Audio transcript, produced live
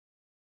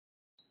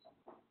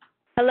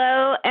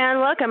Hello and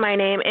welcome. My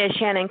name is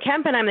Shannon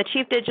Kemp, and I'm the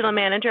Chief Digital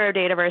Manager of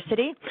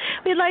DATAVERSITY.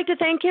 We'd like to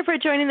thank you for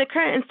joining the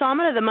current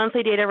installment of the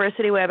monthly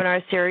DATAVERSITY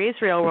webinar series,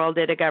 Real World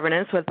Data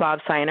Governance with Bob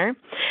Seiner.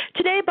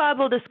 Today, Bob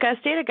will discuss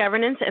data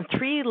governance and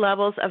 3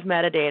 levels of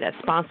metadata,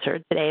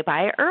 sponsored today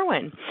by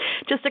Irwin.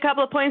 Just a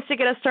couple of points to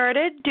get us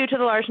started. Due to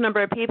the large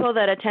number of people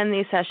that attend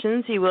these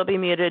sessions, you will be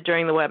muted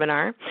during the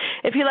webinar.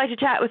 If you'd like to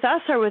chat with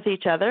us or with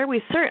each other,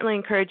 we certainly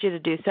encourage you to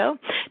do so.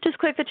 Just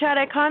click the chat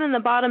icon in the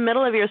bottom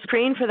middle of your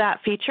screen for that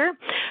feature.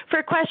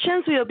 For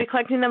questions, we will be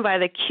collecting them via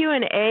the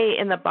Q&A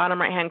in the bottom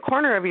right-hand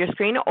corner of your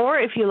screen, or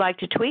if you like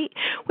to tweet,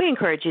 we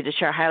encourage you to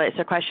share highlights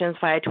or questions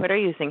via Twitter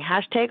using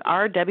hashtag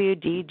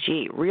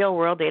RWDG, Real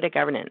World Data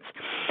Governance.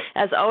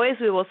 As always,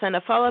 we will send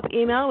a follow-up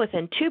email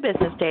within 2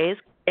 business days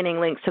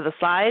containing links to the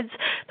slides,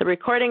 the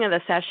recording of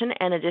the session,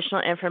 and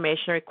additional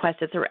information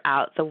requested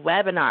throughout the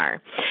webinar.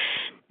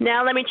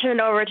 Now let me turn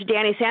it over to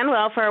Danny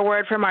Sandwell for a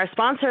word from our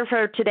sponsor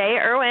for today,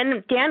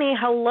 Irwin. Danny,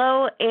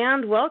 hello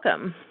and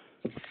welcome.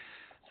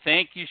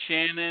 Thank you,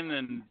 Shannon,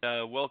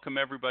 and welcome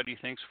everybody.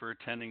 Thanks for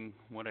attending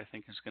what I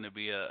think is going to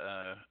be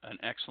an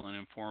excellent,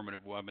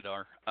 informative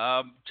webinar.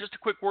 Just a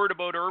quick word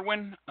about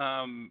Irwin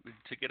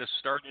to get us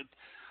started.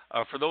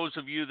 For those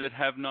of you that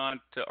have not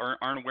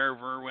aren't aware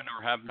of Irwin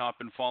or have not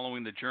been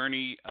following the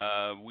journey,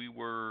 we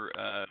were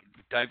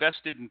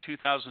divested in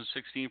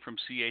 2016 from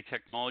CA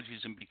Technologies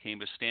and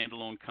became a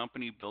standalone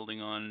company,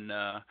 building on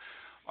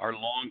our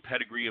long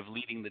pedigree of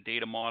leading the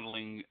data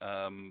modeling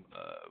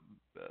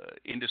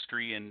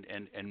industry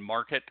and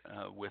market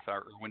with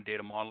our Irwin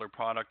Data Modeler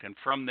product. And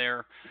from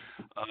there,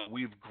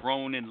 we've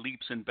grown in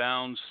leaps and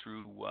bounds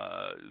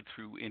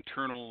through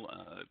internal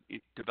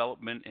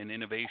development and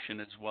innovation,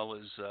 as well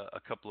as a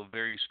couple of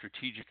very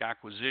strategic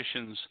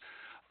acquisitions,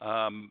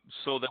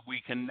 so that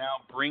we can now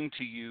bring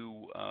to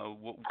you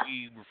what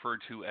we refer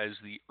to as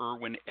the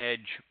Irwin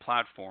Edge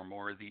platform,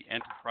 or the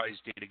Enterprise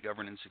Data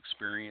Governance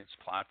Experience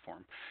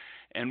platform.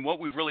 And what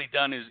we've really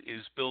done is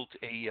built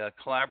a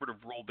collaborative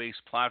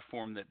role-based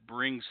platform that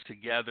brings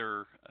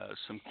together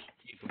some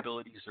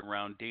capabilities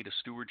around data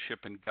stewardship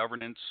and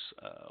governance,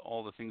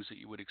 all the things that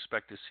you would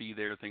expect to see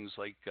there, things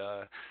like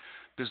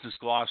business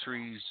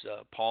glossaries,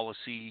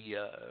 policy,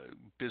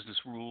 business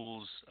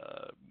rules,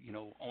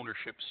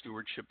 ownership,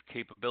 stewardship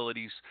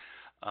capabilities,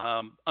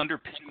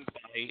 underpinned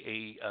by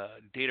a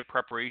data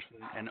preparation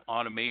and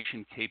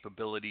automation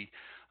capability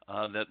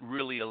that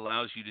really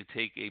allows you to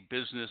take a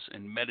business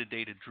and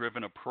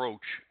metadata-driven approach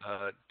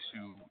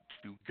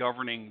to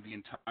governing the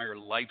entire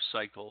life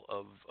cycle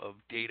of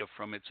data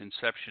from its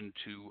inception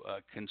to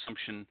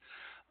consumption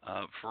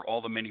for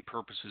all the many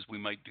purposes we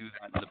might do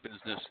that in the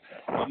business.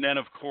 And then,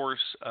 of course,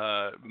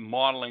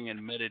 modeling and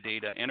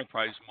metadata,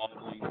 enterprise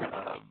modeling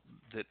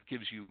that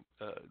gives you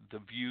the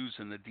views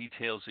and the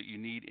details that you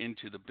need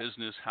into the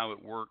business, how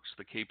it works,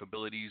 the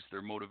capabilities,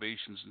 their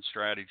motivations and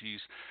strategies,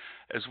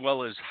 as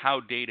well as how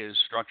data is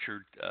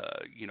structured,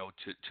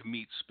 to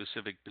meet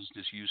specific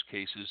business use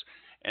cases,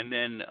 and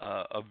then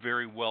a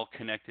very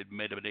well-connected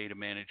metadata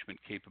management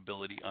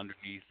capability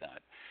underneath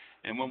that.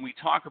 And when we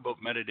talk about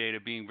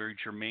metadata being very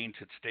germane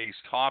to today's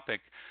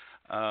topic,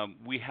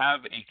 we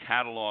have a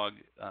catalog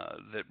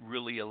that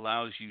really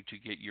allows you to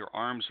get your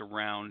arms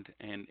around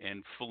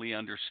and fully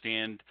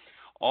understand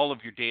all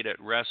of your data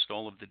at rest,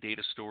 all of the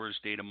data stores,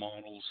 data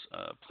models,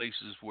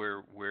 places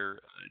where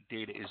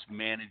data is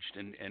managed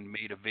and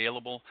made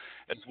available,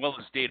 as well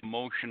as data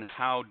motion,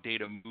 how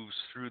data moves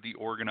through the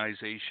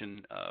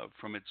organization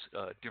from its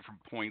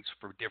different points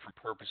for different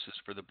purposes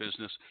for the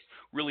business,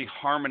 really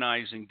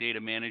harmonizing data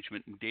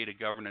management and data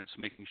governance,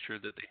 making sure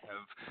that they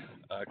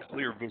have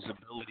clear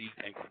visibility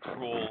and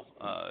control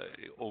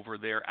over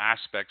their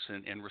aspects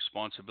and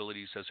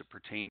responsibilities as it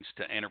pertains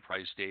to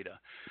enterprise data.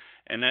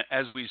 And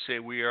as we say,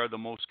 we are the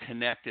most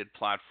connected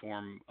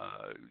platform,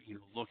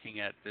 looking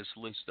at this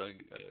list, and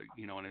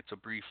it's a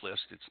brief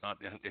list. It's not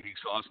an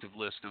exhaustive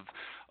list of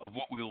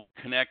what we will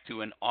connect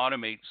to and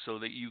automate so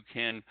that you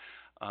can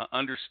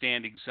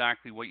understand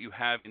exactly what you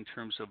have in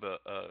terms of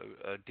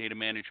a data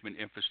management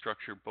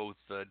infrastructure, both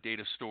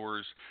data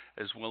stores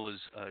as well as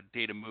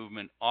data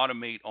movement,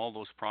 automate all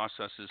those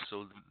processes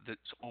so that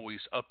it's always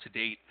up to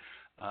date,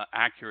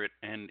 accurate,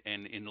 and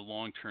in the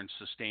long term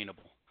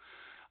sustainable.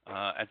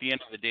 At the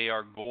end of the day,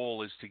 our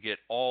goal is to get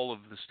all of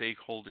the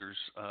stakeholders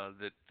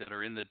that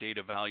are in the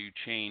data value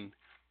chain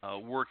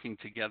working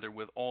together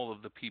with all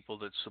of the people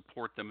that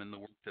support them in the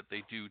work that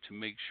they do to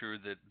make sure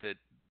that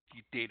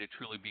data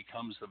truly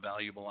becomes the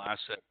valuable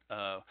asset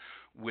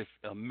with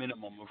a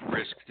minimum of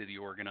risk to the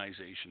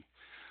organization.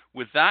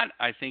 With that,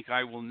 I think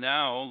I will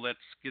now, let's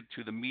get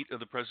to the meat of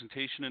the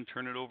presentation and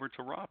turn it over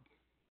to Rob.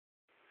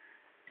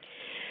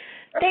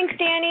 Thanks,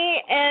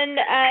 Danny, and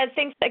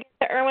thanks again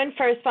to Irwin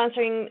for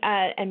sponsoring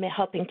and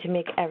helping to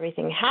make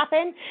everything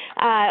happen.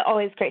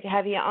 Always great to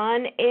have you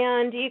on.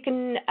 And you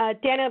can,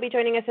 Danny will be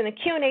joining us in the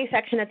Q&A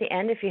section at the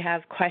end if you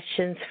have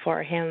questions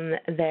for him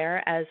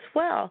there as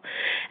well.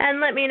 And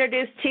let me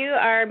introduce to you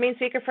our main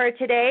speaker for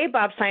today,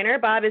 Bob Seiner.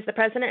 Bob is the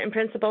president and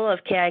principal of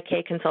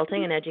KIK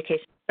Consulting and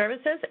Education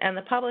Services and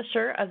the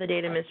publisher of the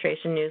Data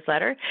Administration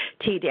newsletter,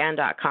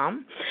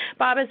 tdan.com.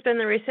 Bob has been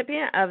the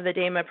recipient of the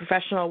DAMA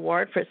Professional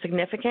Award for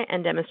significant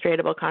and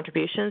demonstrable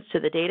contributions to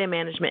the data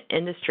management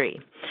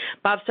industry.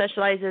 Bob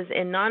specializes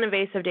in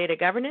non-invasive data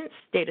governance,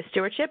 data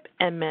stewardship,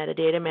 and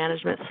metadata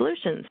management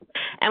solutions.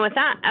 And with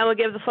that, I will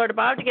give the floor to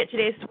Bob to get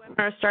today's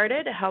webinar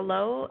started.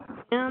 Hello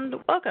and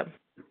welcome.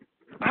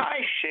 Hi,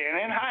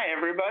 Shannon. Hi,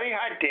 everybody.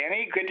 Hi,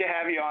 Danny. Good to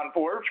have you on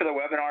board for the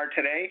webinar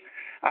today.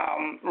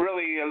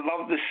 Really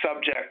love this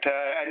subject.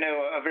 I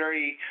know a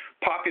very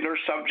popular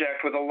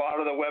subject with a lot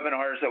of the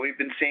webinars that we've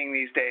been seeing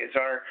these days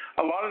are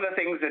a lot of the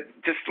things that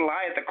just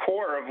lie at the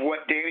core of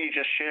what Danny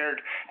just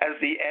shared as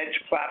the Edge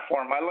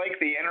platform. I like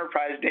the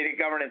enterprise data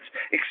governance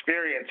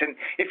experience. And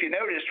if you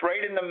noticed,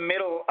 right in the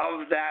middle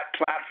of that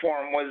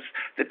platform was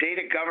the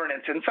data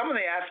governance and some of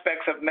the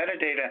aspects of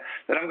metadata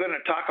that I'm going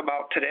to talk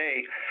about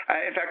today.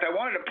 In fact, I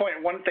wanted to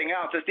point one thing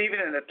out, just even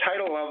in the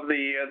title of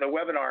the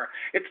webinar.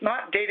 It's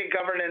not data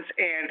governance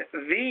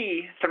and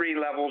the 3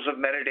 levels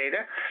of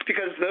metadata,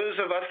 because those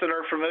of us that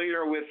are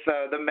familiar with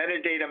the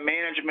metadata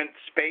management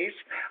space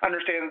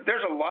understand that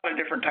there's a lot of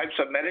different types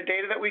of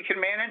metadata that we can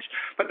manage,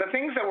 but the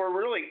things that were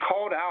really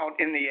called out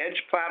in the Edge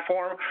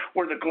platform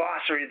were the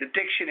glossary, the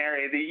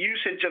dictionary, the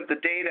usage of the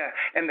data,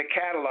 and the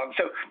catalog.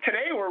 So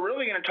today we're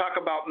really going to talk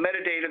about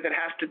metadata that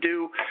has to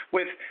do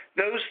with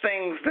those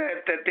things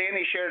that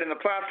Danny shared in the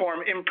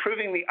platform,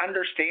 improving the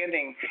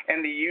understanding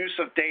and the use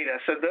of data.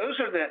 So those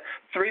are the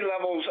 3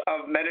 levels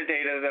of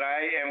metadata that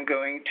I am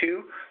going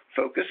to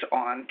focus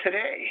on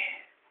today.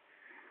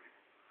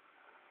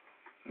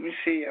 Let me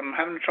see, I'm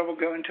having trouble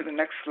going to the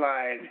next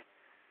slide.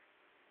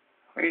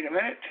 Wait a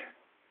minute.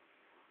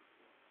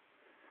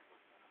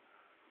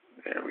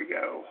 There we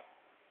go.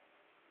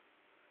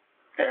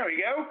 There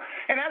we go.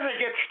 And as I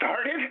get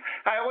started,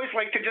 I always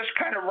like to just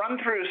kind of run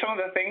through some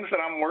of the things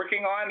that I'm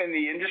working on in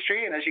the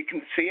industry. And as you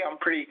can see, I'm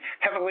pretty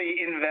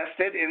heavily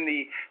invested in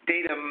the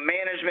data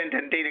management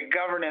and data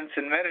governance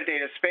and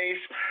metadata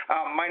space.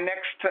 My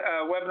next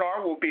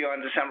webinar will be on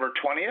December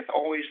 20th,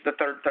 always the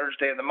 3rd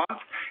Thursday of the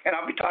month. And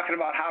I'll be talking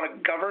about how to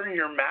govern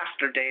your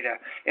master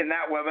data in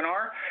that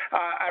webinar.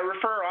 I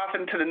refer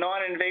often to the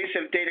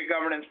non-invasive data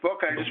governance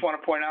book. I just want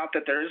to point out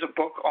that there is a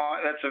book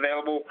that's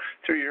available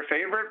through your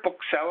favorite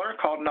bookseller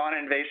called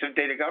Non-Invasive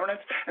Data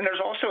Governance, and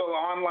there's also an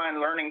online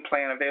learning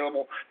plan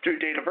available through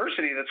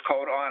DATAVERSITY that's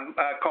called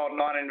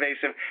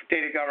Non-Invasive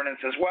Data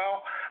Governance as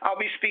well. I'll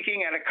be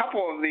speaking at a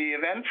couple of the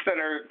events that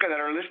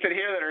are listed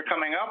here that are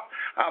coming up.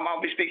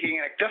 I'll be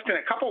speaking just in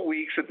a couple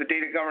weeks at the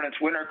Data Governance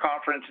Winter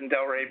Conference in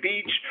Delray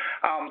Beach.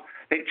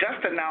 They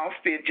just announced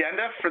the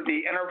agenda for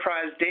the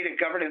Enterprise Data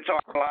Governance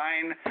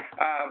Online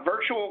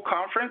virtual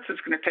conference.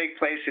 It's going to take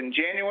place in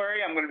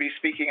January. I'm going to be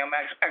speaking. I'm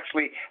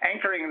actually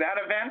anchoring that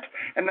event,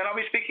 and then I'll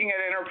be speaking at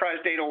Enterprise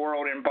Data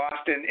World in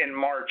Boston in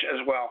March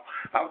as well.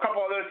 A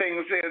couple other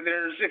things.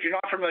 If you're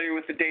not familiar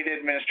with the Data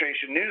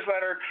Administration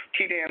newsletter,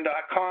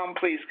 tdan.com,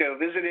 please go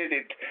visit it.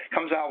 It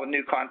comes out with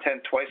new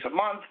content twice a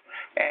month,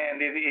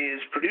 and it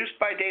is produced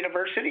by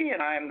DATAVERSITY,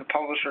 and I am the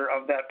publisher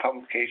of that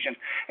publication.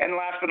 And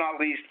last but not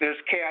least, there's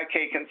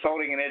KIK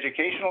Consulting and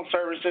Educational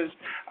Services.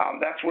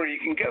 That's where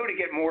you can go to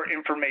get more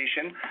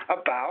information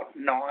about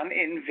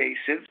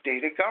non-invasive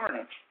data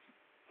governance.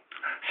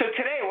 So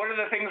today, what are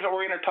the things that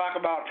we're going to talk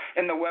about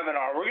in the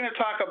webinar? We're going to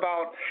talk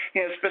about,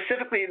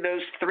 specifically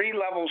those 3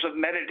 levels of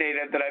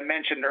metadata that I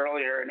mentioned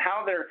earlier and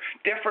how they're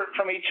different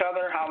from each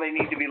other, how they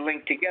need to be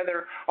linked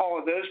together,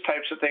 all of those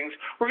types of things.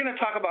 We're going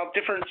to talk about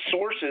different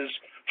sources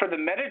for the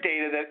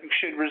metadata that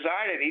should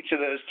reside at each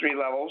of those 3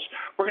 levels.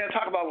 We're going to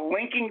talk about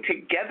linking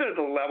together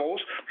the levels,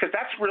 because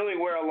that's really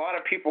where a lot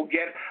of people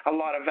get a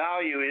lot of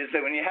value, is that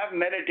when you have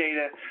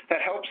metadata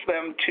that helps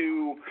them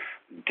to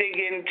dig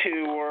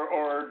into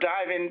or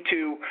dive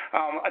into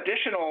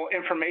additional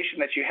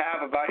information that you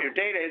have about your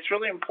data, it's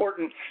really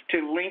important to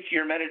link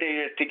your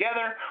metadata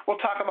together. We'll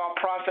talk about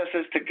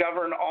processes to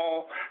govern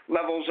all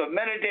levels of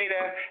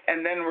metadata,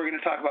 and then we're going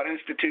to talk about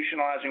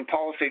institutionalizing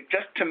policy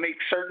just to make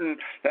certain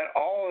that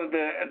all of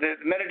the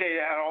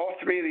metadata at all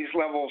 3 of these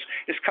levels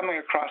is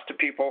coming across to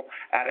people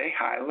at a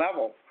high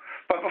level.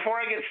 But before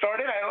I get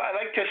started, I'd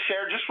like to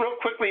share just real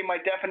quickly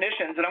my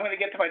definitions, and I'm going to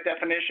get to my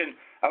definition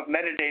of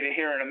metadata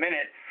here in a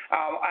minute.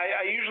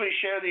 I usually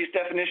share these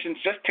definitions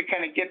just to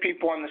kind of get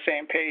people on the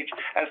same page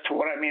as to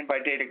what I mean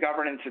by data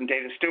governance and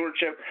data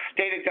stewardship.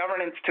 Data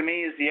governance to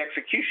me is the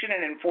execution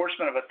and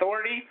enforcement of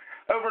authority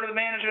over the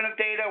management of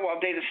data, while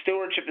data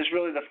stewardship is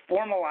really the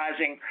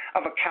formalizing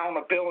of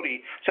accountability.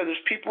 So there's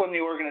people in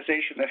the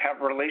organization that have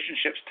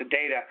relationships to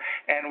data,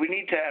 and we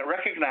need to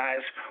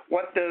recognize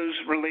what those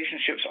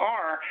relationships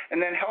are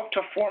and then help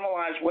to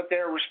formalize what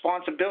their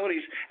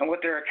responsibilities and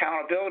what their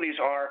accountabilities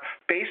are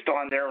based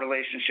on their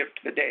relationship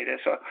to the data.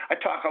 So I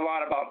talk a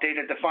lot about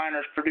data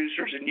definers,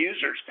 producers, and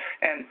users,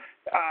 and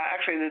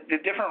actually the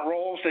different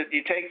roles that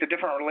you take, the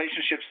different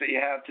relationships that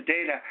you have to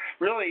data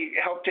really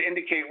help to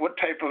indicate what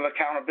type of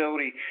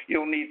accountability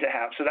you'll need to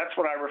have. So that's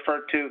what I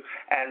refer to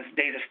as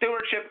data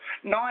stewardship.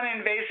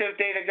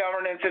 Non-invasive data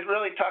governance, it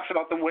really talks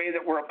about the way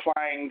that we're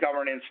applying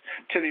governance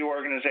to the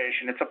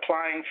organization. It's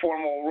applying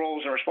formal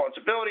roles and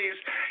responsibilities,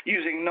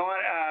 using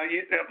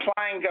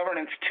applying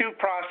governance to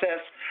process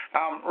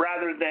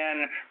rather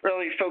than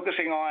really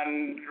focusing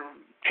on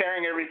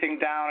tearing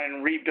everything down and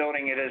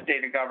rebuilding it as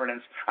data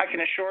governance. I can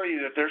assure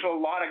you that there's a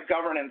lot of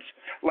governance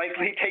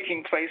likely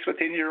taking place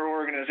within your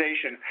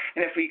organization.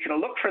 And if we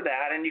can look for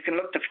that and you can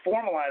look to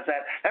formalize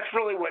that, that's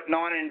really what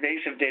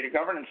non-invasive data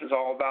governance is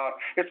all about.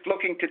 It's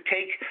looking to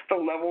take the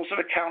levels of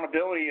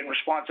accountability and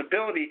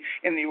responsibility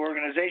in the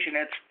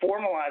organization. It's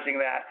formalizing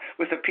that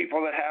with the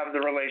people that have the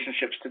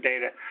relationships to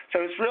data.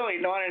 So it's really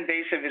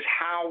non-invasive is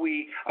how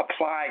we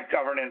apply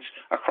governance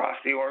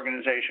across the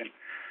organization.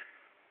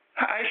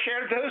 I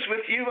shared those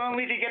with you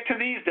only to get to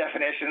these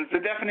definitions,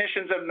 the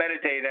definitions of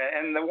metadata.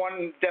 And the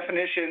one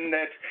definition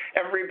that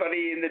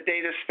everybody in the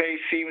data space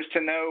seems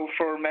to know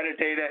for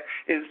metadata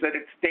is that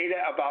it's data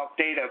about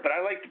data. But I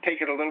like to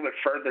take it a little bit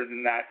further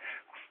than that.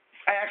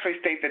 I actually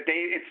state that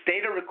it's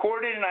data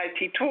recorded in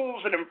IT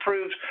tools that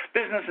improves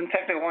business and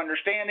technical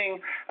understanding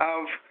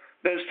of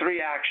those three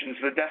actions,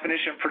 the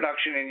definition,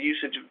 production, and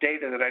usage of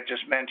data that I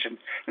just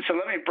mentioned. And so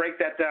let me break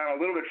that down a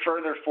little bit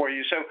further for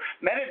you. So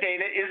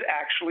metadata is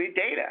actually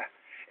data,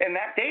 and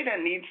that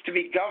data needs to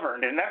be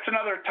governed. And that's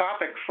another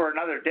topic for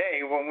another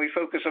day when we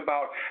focus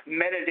about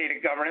metadata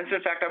governance.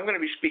 In fact, I'm going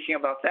to be speaking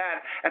about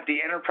that at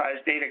the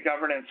Enterprise Data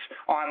Governance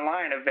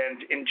Online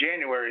event in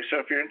January. So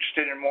if you're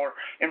interested in more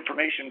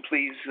information,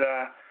 please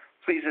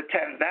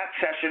attend that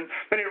session.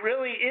 But it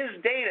really is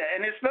data,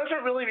 and it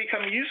doesn't really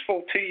become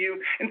useful to you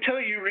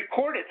until you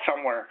record it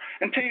somewhere,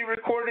 until you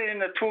record it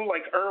in a tool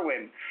like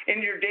Irwin,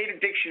 in your data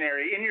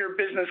dictionary, in your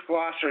business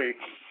glossary,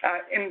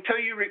 until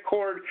you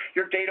record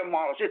your data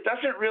models. It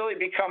doesn't really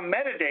become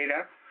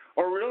metadata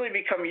or really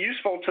become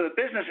useful to the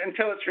business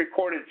until it's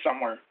recorded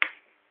somewhere.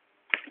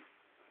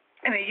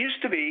 And it used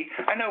to be,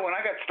 I know when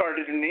I got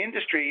started in the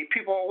industry,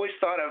 people always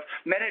thought of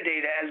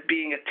metadata as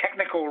being a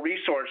technical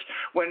resource,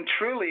 when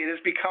truly it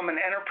has become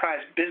an enterprise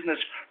business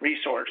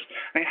resource.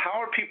 I mean, how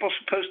are people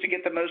supposed to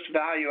get the most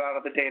value out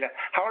of the data?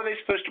 How are they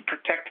supposed to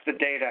protect the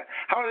data?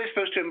 How are they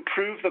supposed to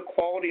improve the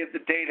quality of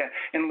the data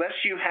unless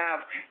you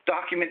have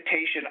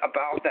documentation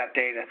about that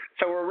data?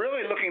 So we're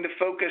really looking to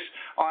focus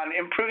on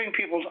improving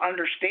people's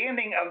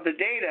understanding of the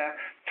data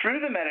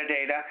through the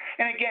metadata.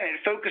 And again,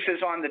 it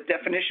focuses on the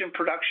definition,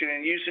 production,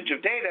 and usage of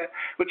data,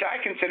 which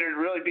I consider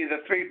to really be the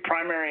three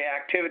primary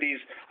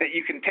activities that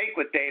you can take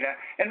with data,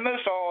 and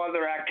most all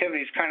other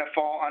activities kind of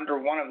fall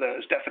under one of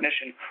those: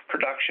 definition,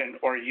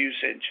 production, or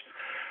usage.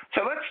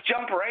 So let's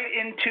jump right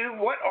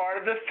into what are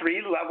the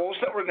three levels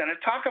that we're going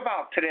to talk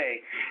about today.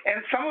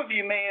 And some of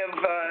you may have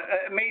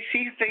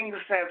seen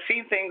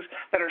things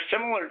that are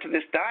similar to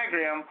this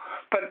diagram.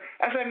 But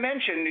as I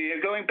mentioned,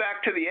 going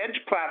back to the Edge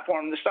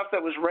platform, the stuff that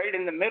was right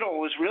in the middle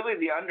was really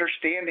the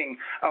understanding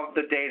of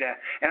the data.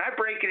 And I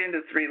break it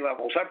into three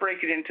levels. I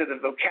break it into the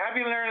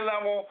vocabulary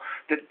level,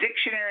 the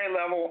dictionary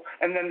level,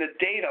 and then the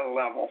data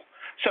level.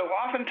 So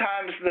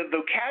oftentimes the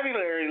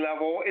vocabulary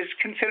level is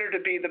considered to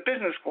be the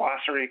business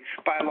glossary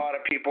by a lot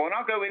of people, and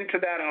I'll go into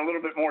that in a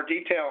little bit more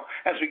detail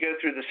as we go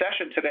through the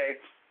session today.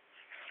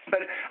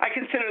 But I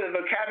consider the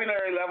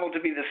vocabulary level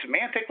to be the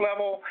semantic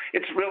level.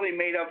 It's really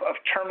made up of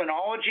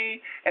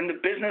terminology and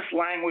the business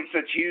language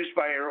that's used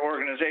by your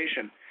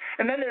organization.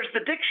 And then there's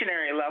the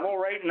dictionary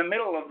level right in the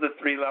middle of the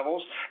three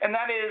levels, and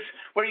that is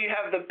where you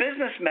have the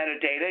business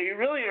metadata. You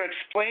really are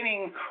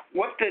explaining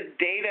what the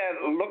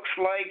data looks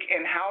like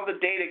and how the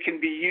data can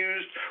be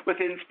used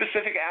within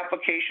specific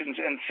applications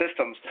and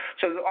systems.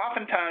 So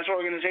oftentimes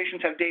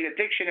organizations have data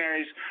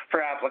dictionaries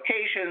for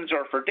applications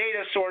or for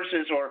data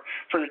sources or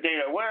for the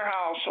data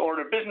warehouse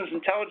or the business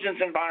intelligence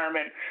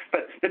environment.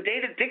 But the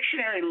data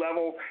dictionary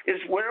level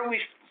is where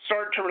we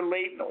start to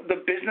relate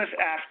the business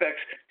aspects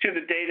to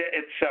the data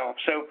itself.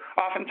 So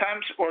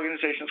oftentimes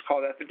organizations call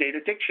that the data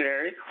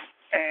dictionary.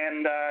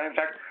 And in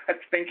fact, I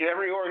think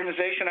every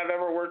organization I've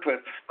ever worked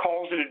with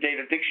calls it a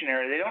data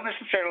dictionary. They don't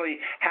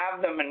necessarily have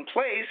them in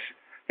place.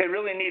 They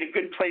really need a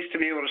good place to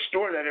be able to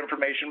store that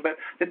information. But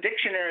the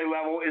dictionary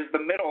level is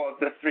the middle of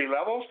the three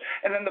levels.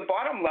 And then the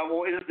bottom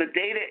level is the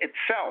data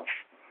itself.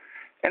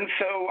 And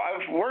so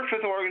I've worked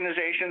with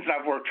organizations, and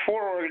I've worked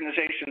for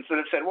organizations that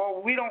have said,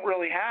 well, we don't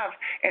really have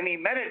any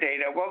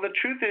metadata. Well, the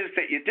truth is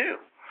that you do.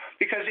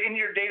 Because in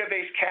your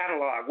database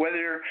catalog,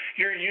 whether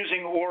you're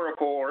using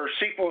Oracle or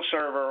SQL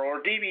Server or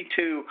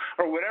DB2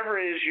 or whatever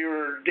is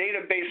your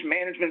database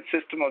management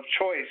system of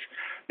choice,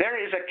 there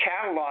is a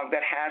catalog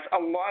that has a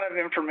lot of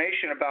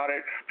information about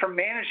it for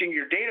managing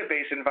your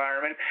database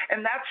environment, and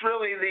that's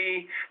really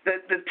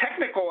the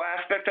technical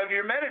aspect of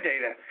your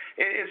metadata.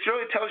 It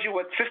really tells you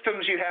what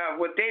systems you have,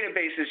 what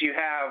databases you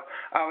have.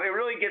 It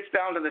really gets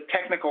down to the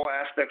technical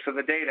aspects of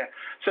the data.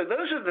 So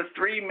those are the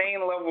three main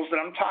levels that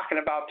I'm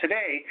talking about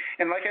today,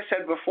 and like I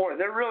said before,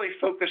 they're really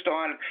focused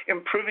on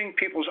improving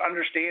people's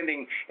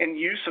understanding and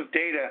use of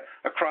data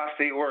across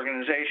the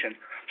organization.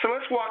 So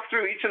let's walk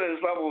through each of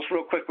those levels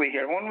real quickly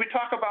here. When we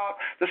talk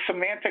about the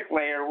semantic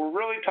layer, we're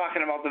really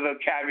talking about the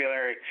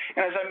vocabulary.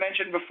 And as I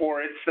mentioned before,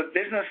 it's the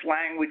business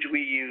language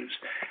we use.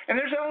 And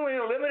there's only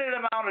a limited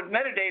amount of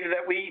metadata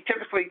that we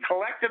typically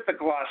collect at the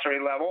glossary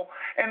level,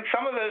 and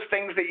some of those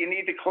things that you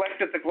need to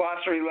collect at the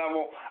glossary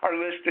level are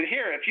listed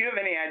here. If you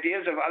have any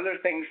ideas of other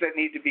things that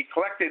need to be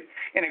collected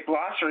in a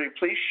glossary,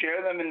 please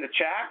share them in the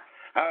chat.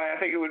 I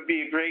think it would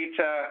be a great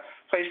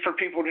place for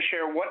people to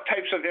share what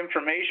types of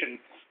information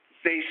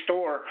they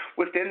store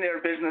within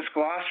their business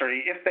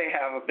glossary if they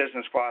have a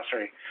business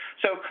glossary.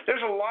 So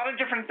there's a lot of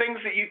different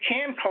things that you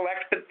can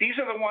collect, but these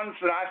are the ones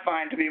that I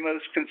find to be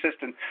most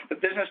consistent.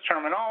 The business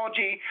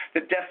terminology,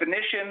 the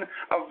definition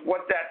of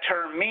what that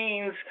term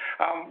means,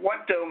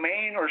 what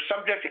domain or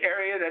subject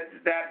area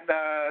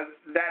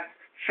that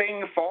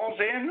thing falls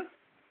in,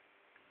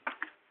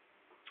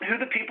 who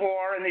the people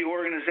are in the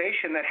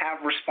organization that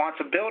have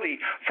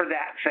responsibility for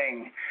that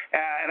thing.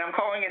 And I'm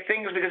calling it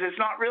things because it's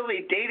not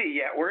really data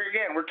yet. We're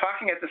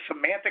talking at the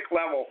semantic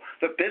level,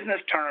 the business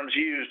terms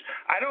used.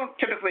 I don't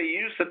typically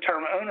use the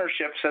term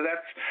ownership, so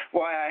that's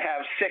why I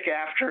have sick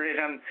after it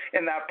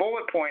in that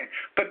bullet point.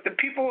 But the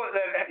people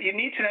that you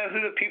need to know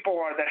who the people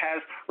are that has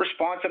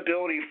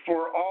responsibility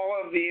for all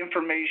of the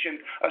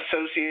information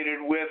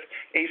associated with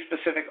a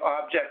specific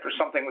object or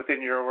something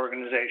within your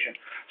organization.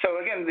 So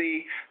again,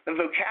 the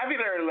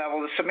vocabulary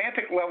level, the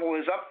semantic level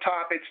is up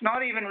top. It's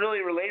not even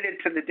really related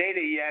to the data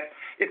yet.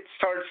 It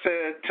starts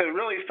to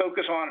really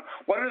focus on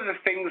what are the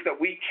things that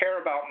we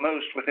care about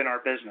most within our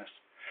business.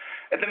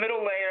 At the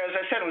middle layer, as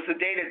I said, was the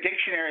data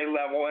dictionary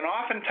level, and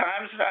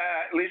oftentimes,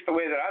 at least the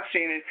way that I've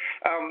seen it,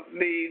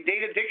 the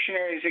data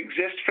dictionaries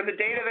exist for the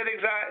data that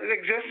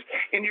exists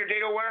in your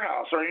data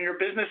warehouse or in your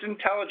business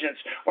intelligence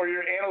or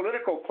your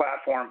analytical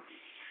platform.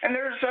 And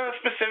there's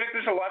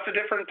lots of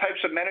different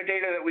types of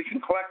metadata that we can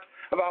collect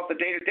about the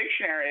data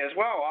dictionary as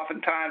well.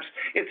 Oftentimes,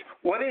 it's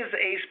what is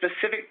a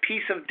specific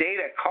piece of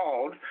data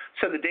called,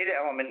 so the data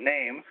element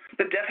name,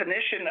 the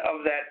definition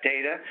of that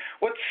data,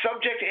 what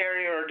subject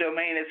area or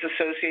domain it's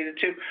associated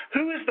to,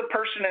 who is the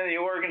person in the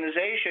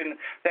organization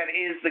that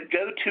is the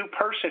go-to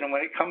person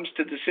when it comes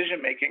to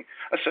decision-making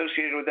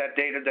associated with that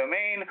data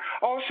domain.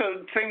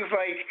 Also, things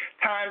like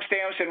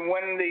timestamps and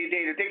when the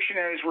data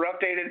dictionaries were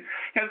updated.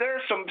 There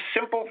are some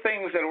simple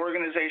things that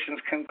organizations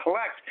can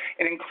collect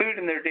and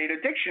include in their data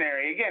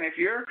dictionary. Again, if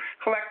you're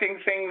collecting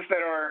things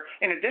that are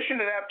in addition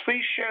to that,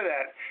 please share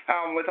that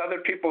with other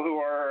people who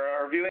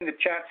are viewing the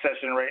chat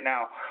session right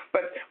now.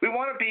 But we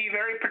want to be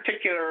very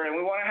particular, and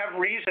we want to have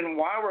reason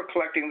why we're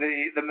collecting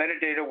the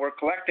metadata we're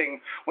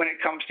collecting when it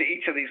comes to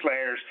each of these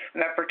layers,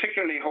 and that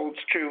particularly holds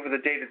true for the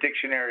data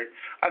dictionary.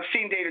 I've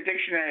seen data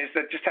dictionaries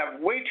that just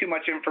have way too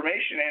much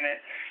information in it.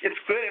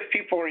 It's good if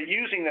people are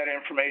using that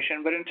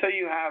information, but until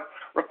you have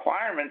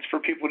requirements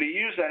for people to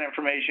use that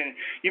information,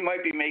 you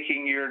might be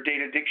making your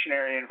data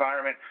dictionary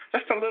environment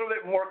just a little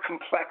bit more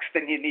complex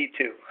than you need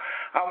to.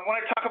 When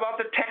I talk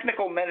about the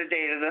technical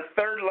metadata, the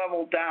third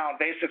level down,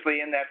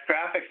 basically in that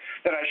graphic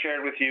that I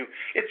shared with you,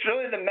 it's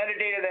really the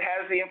metadata that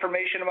has the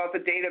information about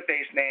the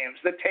database names,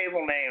 the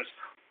table names,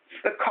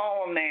 the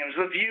column names,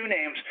 the view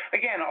names.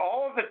 Again,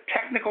 all of the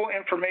technical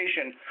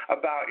information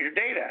about your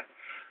data.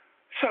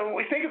 So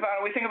we think about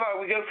it,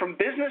 we go from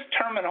business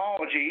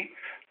terminology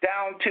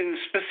down to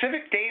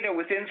specific data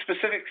within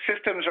specific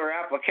systems or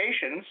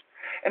applications,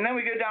 and then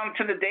we go down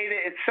to the data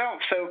itself.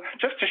 So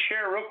just to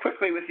share real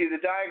quickly with you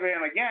the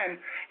diagram again,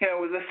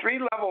 the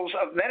three levels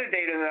of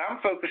metadata that I'm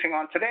focusing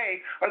on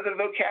today are the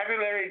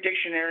vocabulary,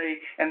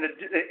 dictionary, and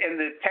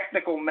the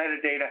technical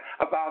metadata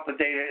about the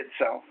data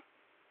itself.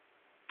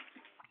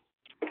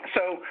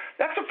 So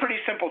that's a pretty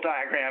simple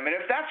diagram, and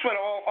if that's what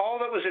all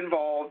that was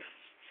involved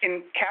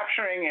in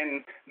capturing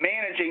and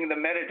managing the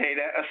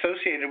metadata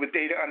associated with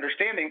data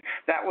understanding,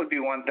 that would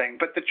be one thing.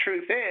 But the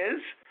truth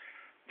is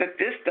that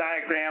this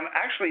diagram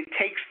actually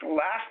takes the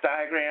last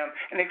diagram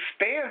and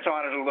expands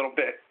on it a little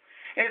bit.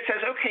 And it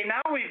says, okay, now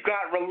we've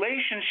got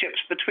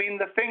relationships between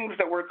the things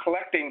that we're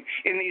collecting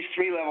in these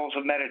three levels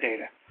of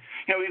metadata.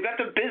 We've got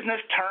the business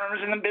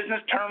terms, and the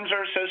business terms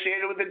are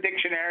associated with the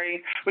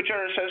dictionary, which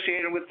are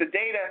associated with the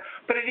data,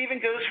 but it even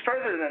goes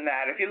further than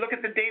that. If you look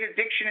at the data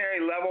dictionary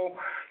level,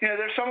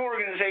 there's some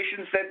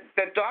organizations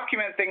that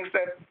document things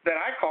that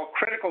I call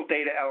critical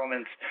data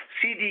elements,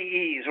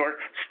 CDEs,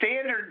 or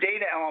standard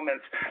data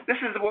elements.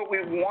 This is what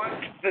we want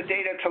the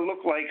data to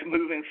look like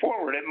moving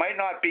forward. It might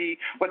not be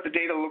what the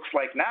data looks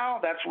like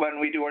now. That's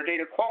when we do our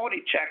data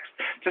quality checks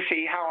to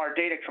see how our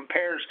data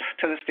compares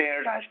to the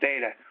standardized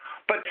data.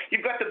 But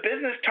you've got the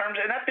business terms,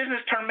 and that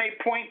business term may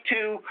point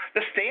to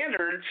the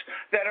standards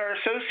that are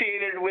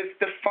associated with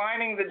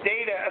defining the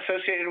data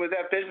associated with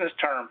that business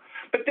term.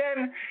 But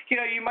then,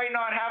 you might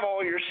not have all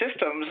your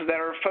systems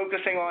that are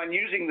focusing on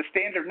using the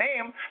standard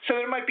name, so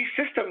there might be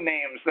system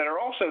names that are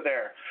also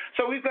there.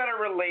 So we've got to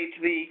relate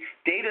the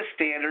data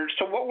standards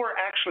to what we're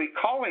actually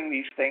calling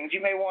these things.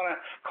 You may want to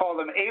call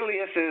them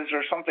aliases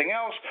or something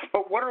else,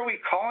 but what are we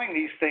calling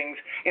these things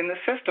in the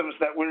systems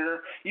that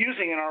we're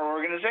using in our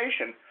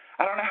organization?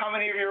 I don't know how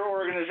many of your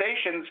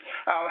organizations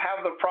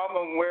have the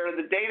problem where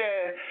the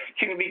data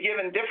can be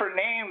given different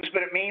names,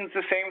 but it means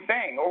the same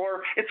thing,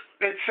 or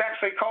it's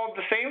actually called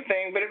the same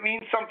thing, but it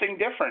means something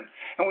different.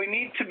 And we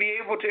need to be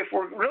able to, if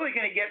we're really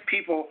going to get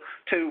people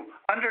to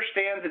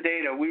understand the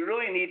data, we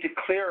really need to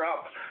clear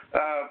up,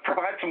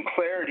 provide some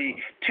clarity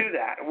to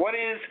that. What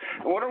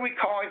are we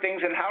calling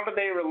things, and how do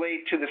they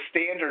relate to the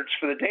standards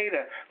for the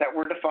data that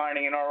we're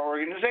defining in our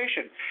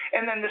organization?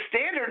 And then the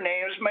standard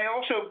names may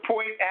also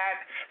point at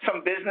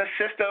some business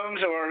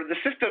systems, or the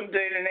system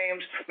data names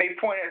may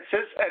point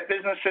at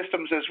business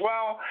systems as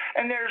well.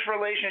 And there's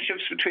relationships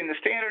between the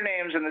standard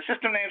names and the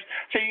system names.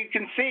 So you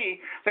can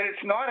see that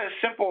it's not as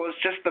simple as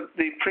just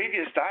the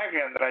previous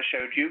diagram that I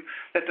showed you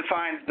that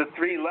defines the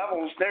three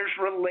levels. There's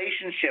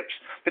relationships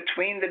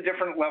between the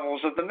different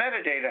levels of the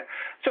metadata.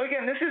 So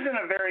again, this isn't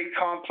a very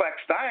complex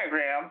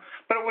diagram,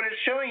 but what it's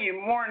showing you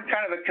more in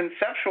kind of a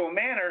conceptual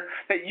manner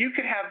that you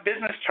can have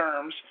business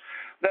terms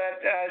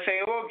that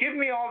say, well, give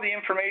me all the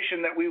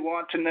information that we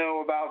want to know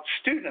about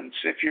students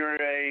if you're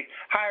a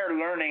higher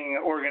learning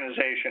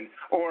organization,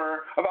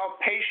 or about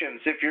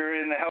patients if you're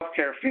in the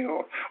healthcare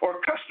field,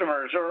 or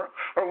customers, or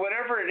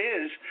whatever it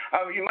is.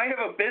 You might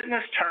have a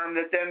business term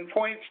that then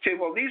points to,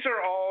 well, these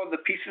are all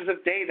the pieces of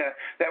data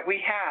that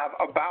we have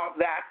about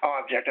that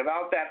object,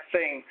 about that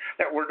thing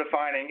that we're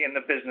defining in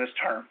the business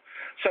term.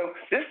 So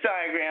this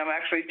diagram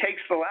actually takes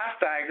the last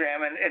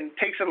diagram and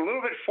takes it a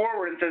little bit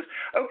forward and says,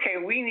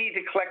 okay, we need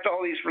to collect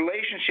all these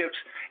relationships,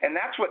 and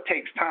that's what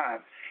takes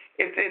time.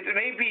 It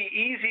may be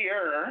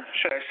easier,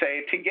 should I say,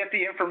 to get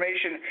the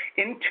information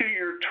into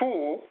your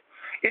tool,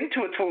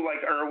 into a tool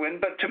like Irwin,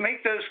 but to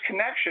make those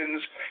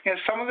connections,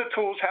 some of the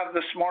tools have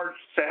the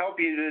smarts to help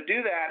you to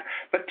do that,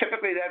 but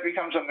typically that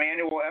becomes a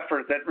manual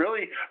effort that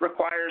really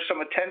requires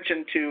some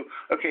attention to,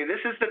 okay, this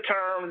is the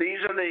term,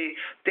 these are the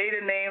data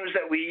names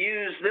that we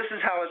use, this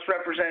is how it's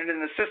represented in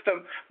the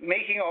system.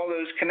 Making all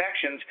those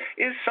connections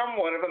is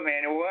somewhat of a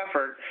manual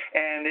effort,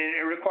 and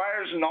it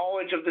requires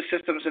knowledge of the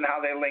systems and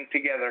how they link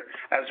together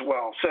as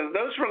well. So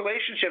those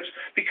relationships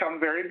become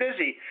very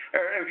busy,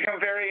 or become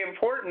very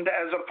important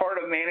as a part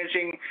of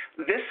managing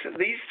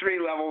these three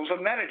levels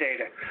of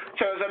metadata.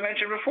 So as I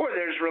mentioned before,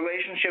 there's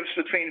relationships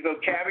between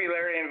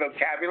vocabulary and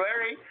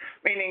vocabulary,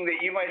 meaning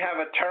that you might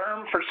have a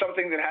term for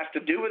something that has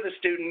to do with a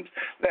student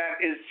that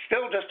is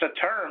still just a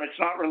term. It's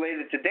not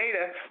related to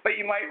data,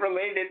 but you might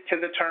relate it to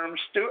the term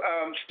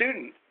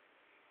student.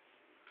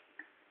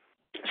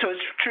 So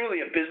it's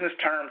truly a business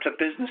term to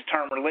business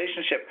term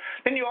relationship.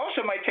 Then you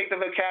also might take the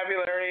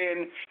vocabulary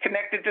and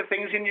connect it to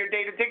things in your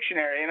data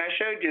dictionary, and I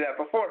showed you that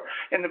before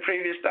in the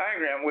previous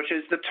diagram, which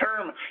is the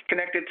term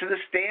connected to the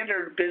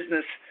standard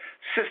business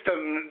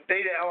system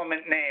data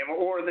element name,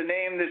 or the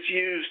name that's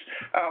used,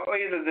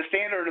 either the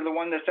standard or the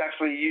one that's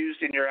actually used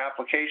in your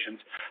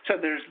applications.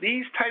 So there's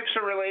these types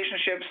of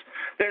relationships.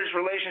 There's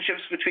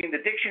relationships between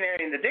the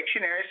dictionary and the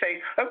dictionary,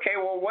 saying, okay,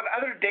 well, what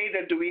other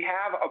data do we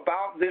have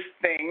about this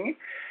thing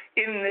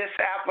in this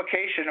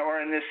application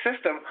or in this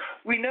system?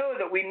 We know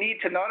that we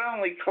need to not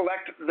only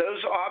collect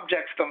those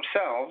objects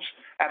themselves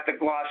at the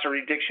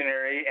glossary,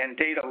 dictionary, and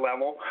data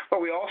level,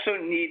 but we also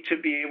need to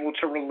be able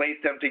to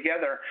relate them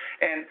together.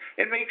 And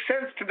it makes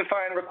sense to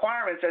define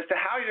requirements as to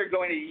how you're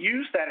going to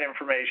use that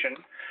information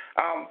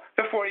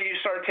before you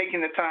start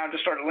taking the time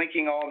to start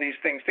linking all these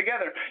things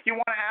together. You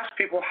want to ask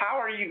people, how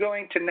are you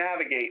going to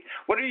navigate?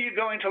 What are you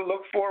going to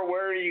look for?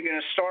 Where are you going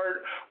to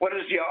start? What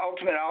is the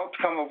ultimate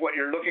outcome of what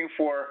you're looking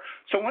for?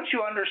 So once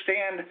you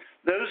understand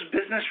those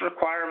business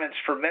requirements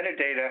for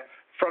metadata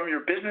from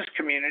your business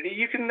community,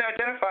 you can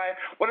identify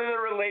what are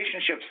the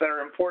relationships that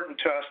are important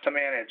to us to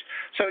manage.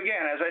 So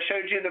again, as I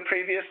showed you the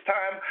previous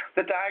time,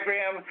 the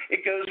diagram,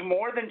 it goes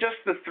more than just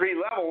the three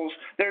levels.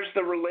 There's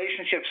the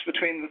relationships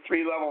between the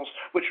three levels,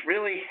 which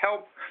really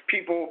help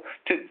people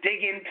to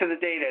dig into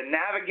the data,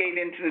 navigate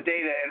into the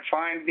data, and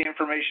find the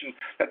information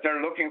that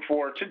they're looking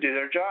for to do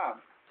their job.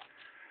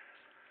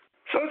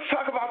 So let's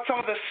talk about some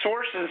of the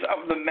sources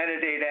of the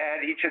metadata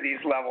at each of these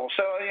levels.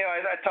 So,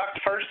 I talked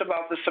first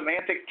about the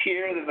semantic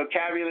tier, the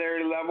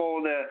vocabulary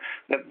level, the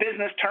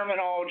business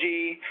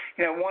terminology,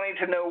 wanting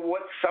to know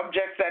what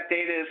subject that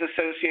data is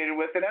associated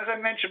with. And as I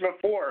mentioned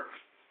before,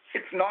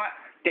 it's not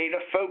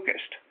data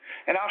focused.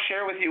 And I'll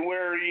share with you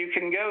where you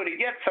can go to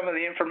get some of the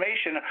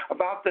information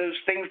about those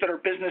things that are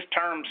business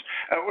terms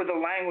or the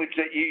language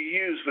that you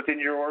use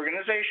within your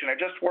organization. I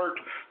just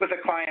worked with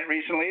a client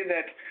recently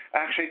that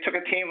actually took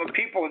a team of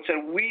people and said,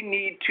 we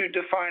need to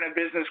define a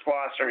business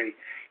glossary.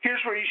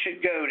 Here's where you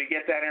should go to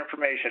get that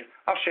information.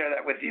 I'll share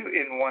that with you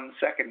in 1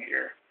 second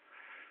here.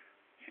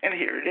 And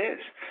here it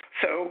is.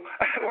 So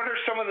what are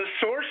some of the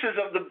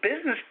sources of the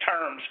business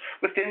terms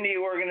within the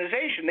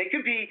organization? They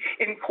could be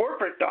in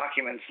corporate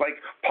documents like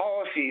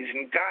policies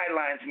and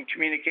guidelines and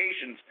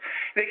communications.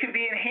 They could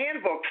be in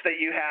handbooks that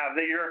you have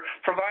that you're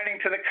providing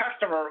to the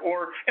customer,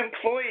 or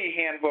employee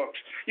handbooks.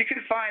 You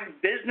can find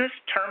business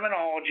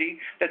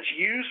terminology that's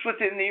used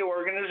within the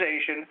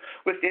organization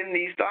within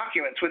these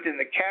documents,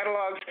 within the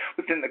catalogs,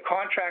 within the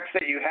contracts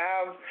that you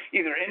have,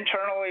 either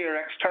internally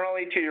or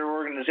externally to your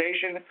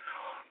organization.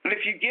 But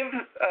if you give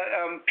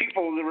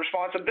people the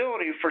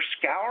responsibility for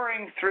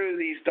scouring through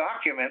these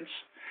documents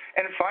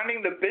and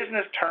finding the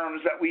business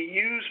terms that we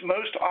use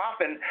most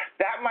often,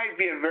 that might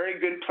be a very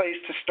good place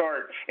to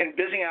start in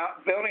building out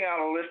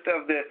a list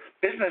of the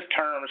business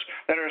terms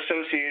that are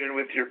associated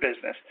with your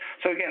business.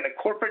 So again, the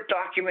corporate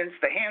documents,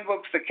 the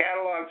handbooks, the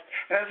catalogs,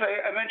 and as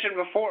I mentioned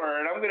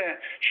before, and I'm going to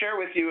share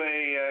with you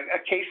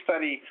a case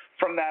study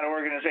from that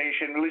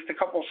organization, at least a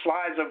couple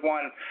slides of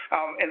one,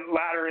 and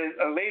later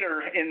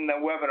in the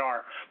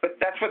webinar. But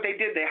that's what they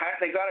did. They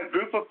got a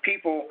group of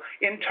people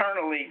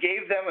internally,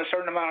 gave them a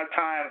certain amount of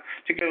time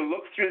to go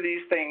look through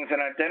these things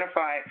and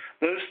identify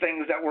those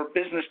things that were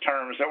business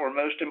terms that were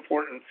most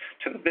important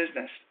to the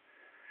business.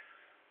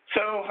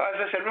 So, as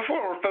I said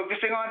before, we're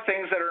focusing on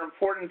things that are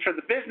important for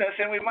the business,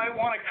 and we might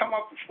want to come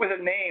up with a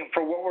name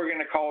for what we're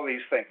going to call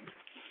these things.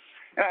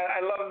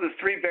 I love the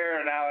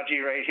three-bear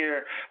analogy right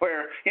here,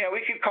 where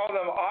we could call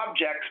them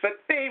objects, but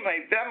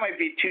that might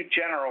be too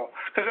general,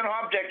 because an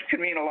object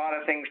could mean a lot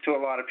of things to a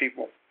lot of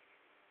people.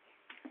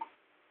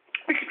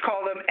 We could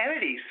call them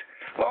entities.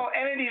 Well,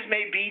 entities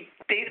may be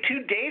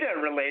too data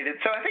related,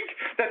 so I think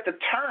that the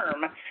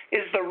term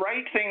is the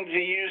right thing to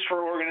use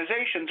for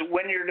organizations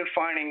when you're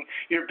defining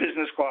your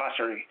business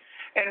glossary.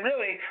 And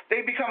really,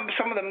 they become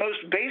some of the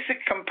most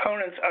basic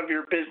components of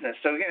your business.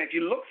 So again, if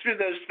you look through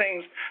those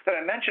things that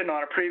I mentioned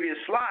on a previous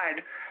slide,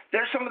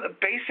 they're some of the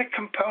basic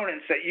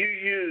components that you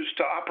use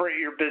to operate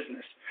your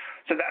business.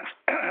 So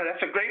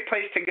that's a great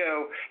place to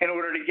go in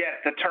order to get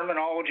the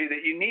terminology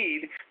that you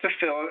need to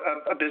fill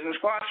a business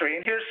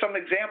glossary. And here's some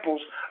examples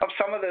of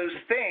some of those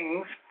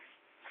things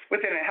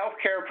within a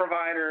healthcare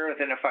provider,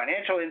 within a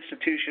financial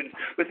institution,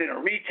 within a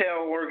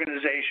retail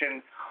organization.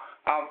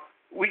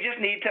 We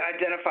just need to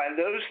identify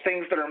those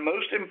things that are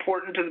most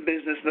important to the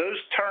business, those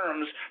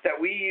terms that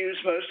we use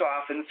most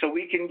often, so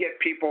we can get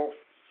people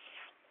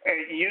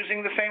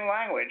using the same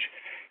language.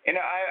 And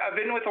I've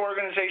been with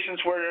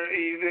organizations where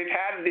they've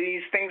had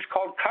these things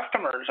called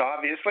customers,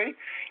 obviously.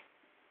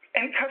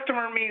 And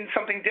customer means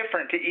something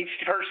different to each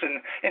person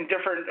in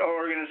different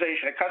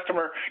organization. A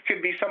customer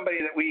could be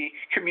somebody that we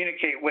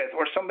communicate with,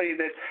 or somebody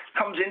that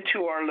comes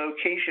into our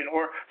location,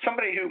 or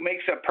somebody who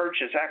makes a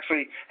purchase,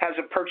 actually has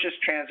a purchase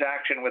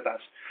transaction with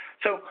us.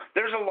 So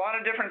there's a lot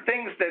of different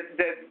things that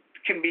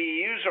can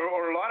be used,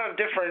 or a lot of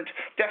different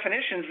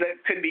definitions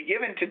that could be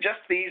given to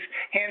just these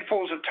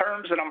handfuls of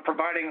terms that I'm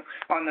providing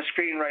on the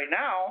screen right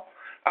now.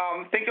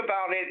 Think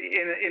about it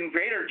in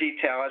greater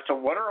detail as to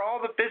what are all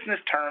the business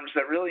terms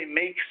that really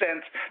make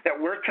sense, that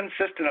we're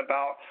consistent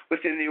about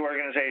within the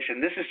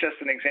organization. This is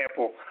just an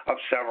example of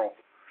several.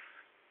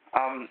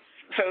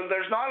 So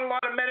there's not a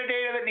lot of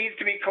metadata that needs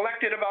to be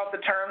collected about the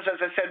terms. As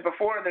I said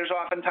before, there's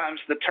oftentimes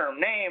the term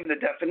name, the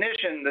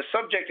definition, the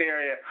subject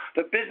area,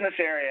 the business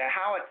area,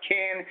 how it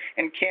can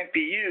and can't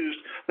be used.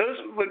 Those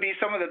would be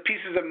some of the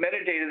pieces of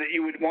metadata that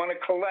you would want to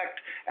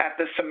collect at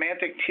the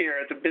semantic tier,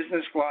 at the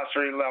business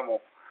glossary level.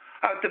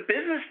 At the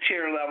business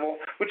tier level,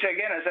 which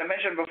again, as I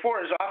mentioned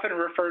before, is often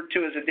referred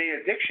to as a data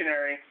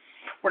dictionary,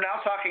 we're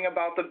now talking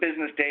about the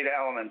business data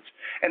elements.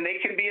 And they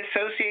can be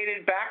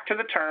associated back to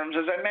the terms,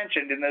 as I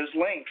mentioned, in those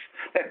links,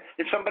 that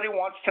if somebody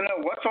wants to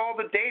know what's all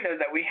the data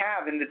that we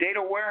have in the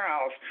data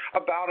warehouse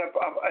about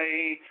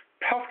a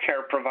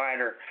healthcare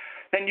provider,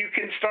 then you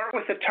can start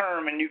with the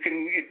term and you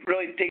can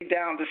really dig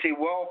down to see,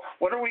 well,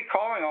 what are we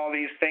calling all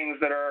these things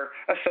that are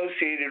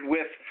associated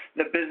with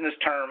the business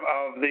term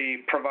of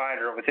the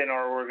provider within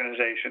our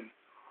organization?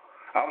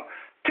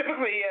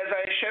 Typically, as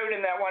I showed in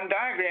that one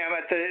diagram,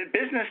 at the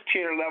business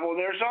tier level,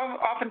 there's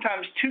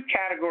oftentimes two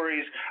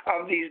categories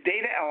of these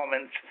data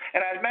elements.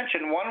 And as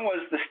mentioned, one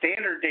was the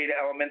standard data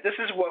element. This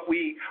is what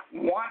we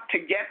want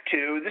to get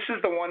to. This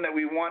is the one that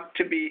we want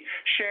to be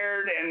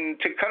shared, and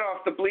to cut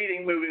off the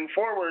bleeding moving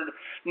forward,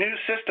 new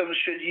systems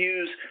should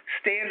use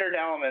standard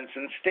elements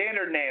and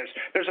standard names.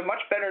 There's a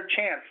much better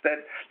chance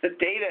that the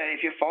data,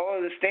 if you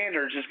follow the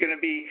standards, is going to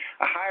be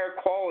a higher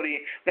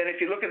quality than if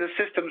you look at the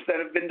systems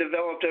that have been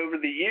developed over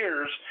the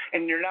years,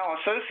 and you're now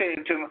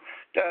associating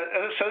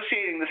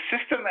the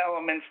system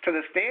elements to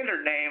the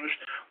standard names.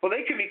 Well,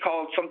 they could be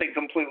called something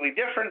completely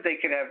different. They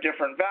could have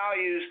different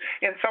values.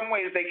 In some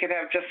ways, they could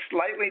have just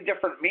slightly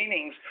different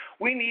meanings.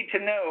 We need to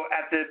know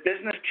at the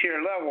business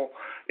tier level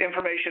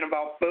information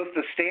about both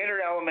the standard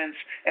elements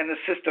and the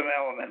system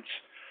elements.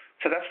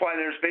 So that's why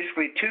there's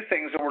basically two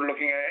things that we're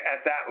looking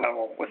at that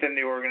level within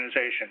the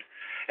organization.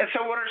 And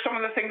so what are some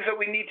of the things that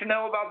we need to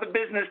know about the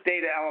business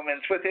data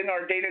elements within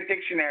our data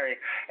dictionary?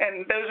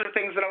 And those are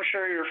things that I'm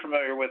sure you're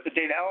familiar with. The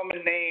data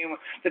element name,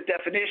 the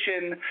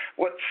definition,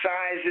 what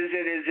size is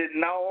it? Is it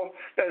null?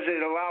 Does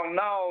it allow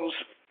nulls?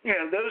 You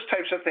know, those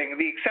types of things,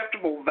 the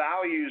acceptable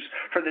values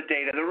for the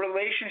data, the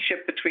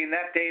relationship between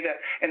that data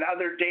and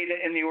other data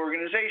in the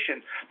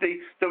organization,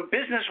 the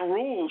business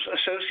rules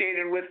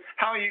associated with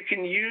how you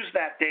can use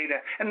that data,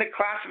 and the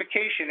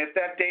classification, if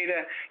that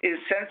data is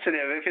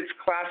sensitive, if it's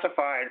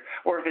classified,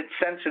 or if it's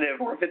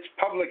sensitive, or if it's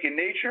public in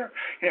nature.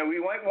 You know,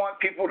 we might want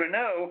people to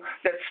know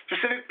that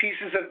specific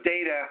pieces of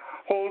data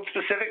hold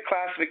specific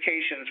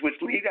classifications, which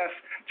lead us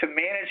to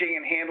managing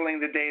and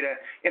handling the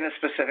data in a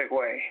specific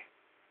way.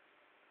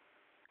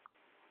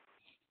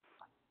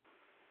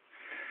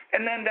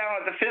 And then down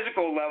at the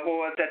physical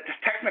level, at that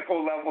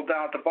technical level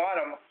down at the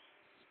bottom,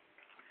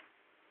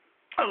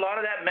 a lot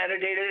of that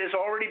metadata is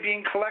already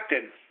being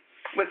collected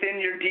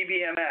within your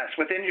DBMS,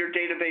 within your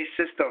database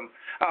system.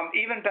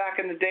 Even back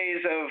in the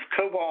days of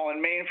COBOL and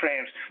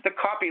mainframes, the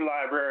copy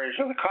libraries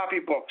or the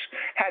copy books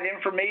had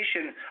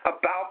information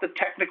about the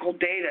technical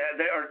data,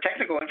 or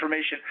technical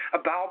information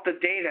about the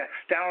data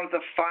down at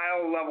the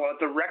file level, at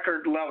the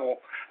record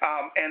level.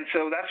 And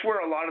so that's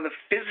where a lot of the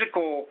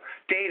physical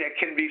data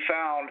can be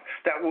found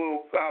that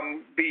will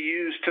be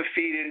used to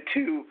feed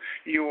into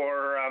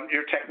your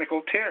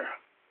technical tier.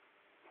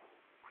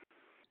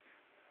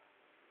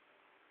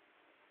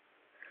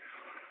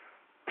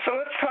 So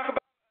let's talk about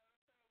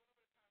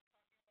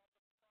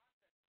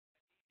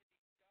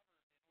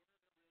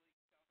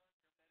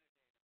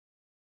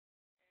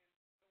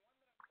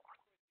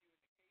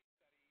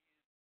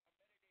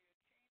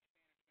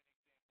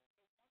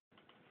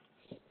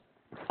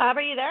Bob,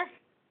 are you there?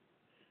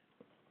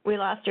 We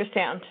lost your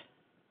sound.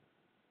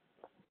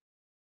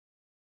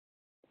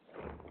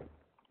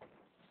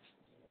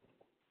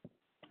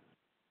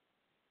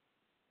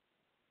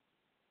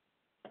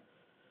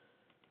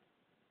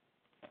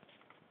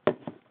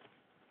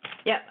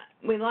 Yep,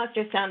 we lost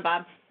your sound,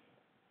 Bob.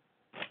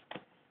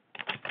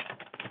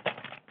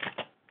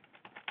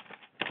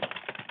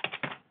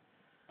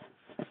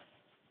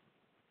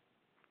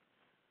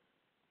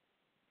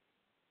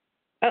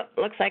 Oh,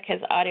 looks like his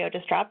audio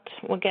just dropped.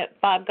 We'll get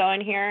Bob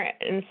going here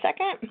in a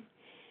second.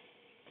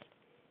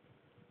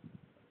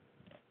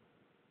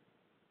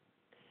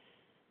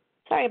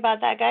 Sorry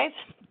about that, guys.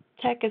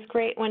 Tech is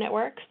great when it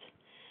works.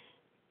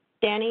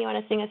 Danny, you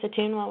want to sing us a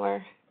tune while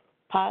we're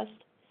paused?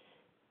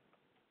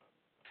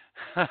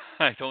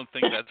 I don't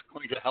think that's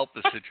going to help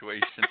the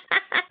situation.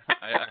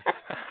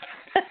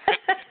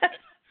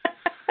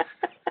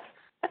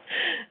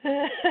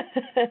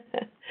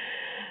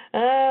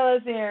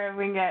 Let's see here if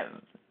we can get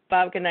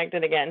Bob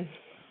connected again.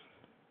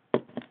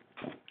 You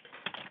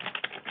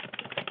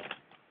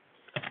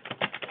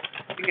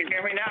can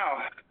hear me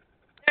now.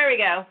 There we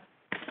go.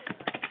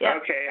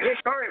 Yep. Okay,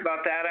 sorry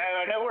about that.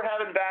 I know we're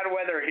having bad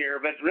weather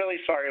here, but really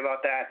sorry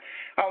about that.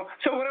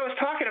 So what I was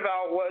talking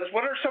about was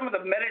what are some of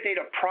the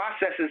metadata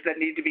processes that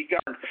need to be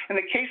governed? And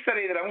the case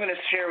study that I'm going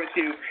to share with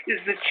you is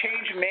the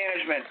change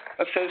management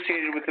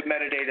associated with the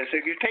metadata.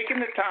 So if you're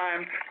taking the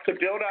time to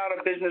build out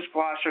a business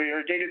glossary or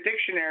a data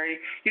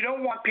dictionary, you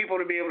don't want people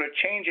to be able to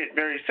change it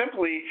very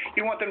simply.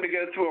 You want them to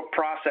go through a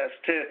process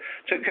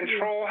to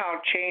control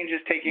how change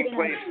is taking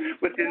place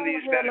within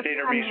these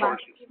metadata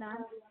resources.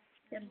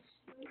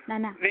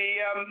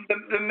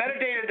 The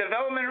metadata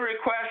development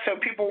request, so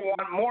people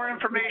want more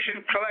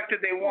information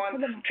collected. They want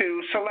to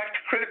select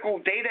critical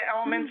data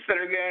elements that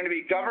are going to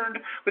be governed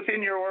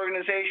within your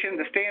organization,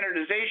 the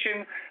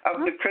standardization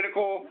of the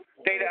critical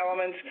data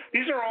elements.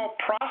 These are all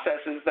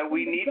processes that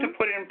we need to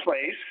put in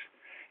place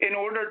in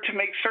order to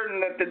make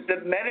certain that the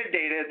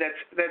metadata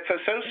that's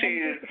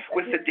associated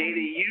with the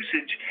data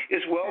usage is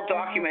well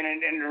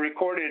documented and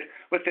recorded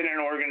within an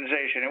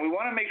organization. And we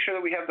want to make sure that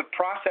we have the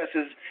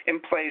processes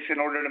in place in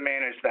order to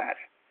manage that.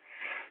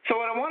 So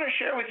what I want to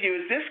share with you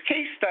is this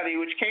case study,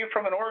 which came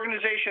from an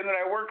organization that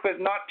I worked with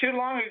not too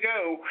long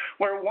ago,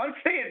 where once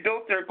they had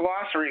built their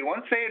glossary,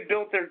 once they had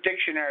built their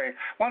dictionary,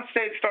 once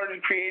they had started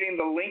creating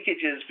the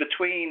linkages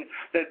between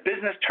the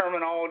business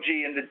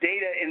terminology and the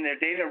data in their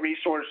data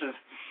resources,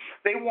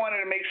 they wanted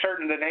to make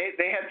certain that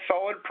they had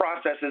solid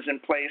processes in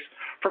place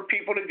for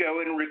people to go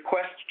and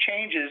request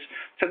changes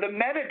to the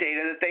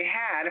metadata that they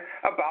had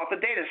about the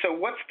data. So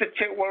what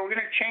we're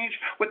going to change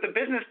what the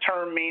business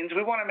term means,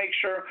 we want to make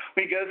sure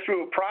we go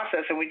through a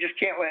process and we just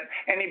can't let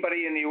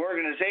anybody in the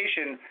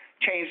organization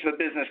change the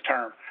business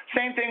term.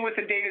 Same thing with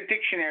the data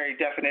dictionary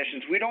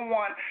definitions. We don't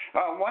want,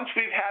 once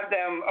we've had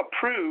them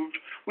approved,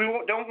 we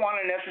don't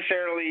want to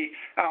necessarily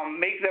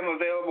make them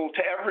available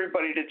to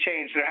everybody to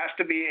change. There has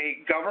to be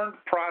a governed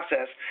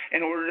process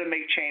in order to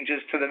make changes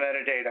to the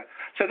metadata.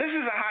 So this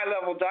is a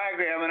high-level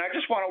diagram, and I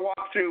just want to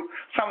walk through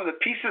some of the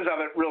pieces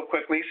of it real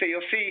quickly. So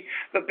you'll see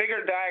the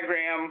bigger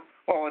diagram,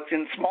 well, it's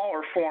in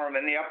smaller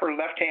form in the upper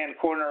left-hand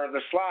corner of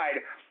the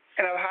slide.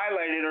 And I've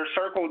highlighted or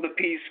circled the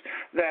piece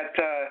that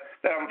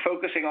I'm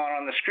focusing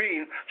on the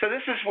screen. So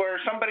this is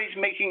where somebody's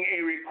making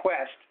a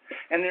request,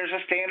 and there's a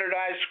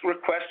standardized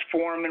request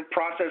form and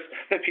process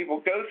that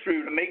people go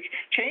through to make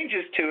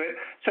changes to it.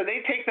 So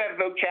they take that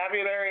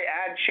vocabulary,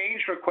 add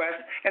change request,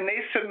 and they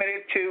submit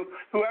it to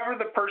whoever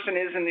the person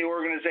is in the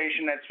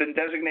organization that's been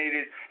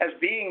designated as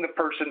being the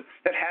person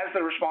that has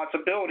the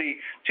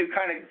responsibility to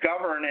kind of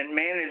govern and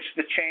manage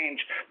the change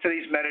to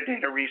these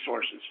metadata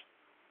resources.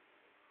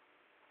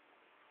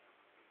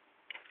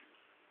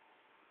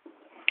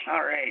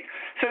 All right.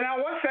 So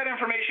now once that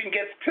information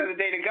gets to the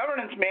data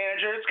governance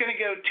manager, it's going to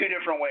go two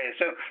different ways.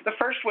 So the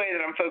first way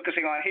that I'm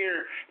focusing on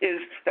here is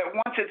that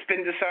once it's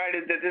been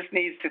decided that this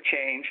needs to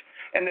change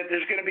and that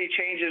there's going to be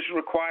changes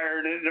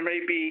required, there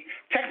may be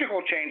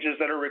technical changes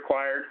that are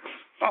required,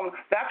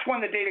 that's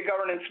when the data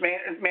governance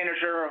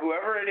manager or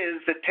whoever it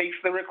is that takes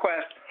the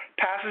request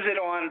passes it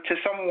on to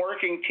some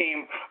working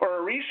team or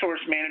a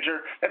resource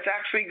manager that's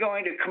actually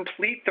going to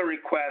complete the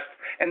request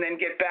and then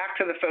get back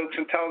to the folks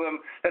and tell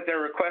them that their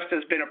request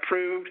has been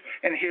approved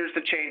and here's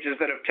the changes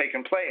that have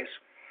taken place.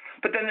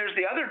 But then there's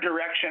the other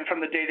direction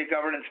from the data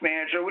governance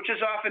manager, which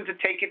is often to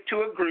take it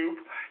to a group.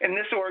 In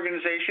this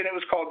organization, it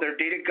was called their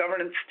Data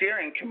Governance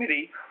Steering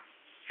Committee,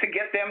 to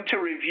get them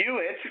to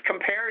review it,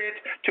 compare it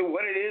to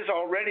what it is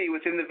already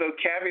within the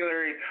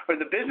vocabulary or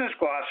the business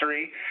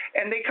glossary,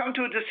 and they come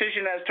to a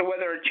decision as to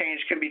whether a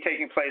change can be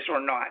taking place or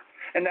not.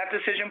 And that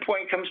decision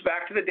point comes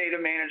back to the data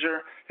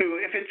manager,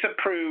 who, if it's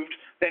approved,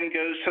 then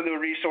goes to the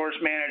resource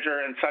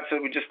manager and such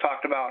that we just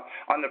talked about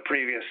on the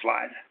previous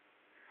slide.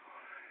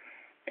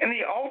 And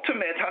the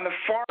ultimate, on the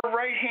far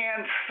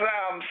right-hand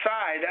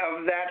side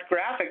of that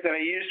graphic that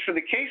I used for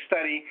the case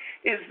study,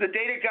 is the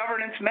data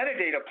governance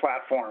metadata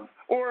platform,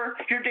 or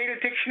your data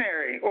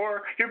dictionary,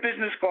 or your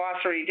business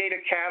glossary,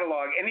 data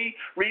catalog, any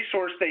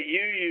resource that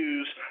you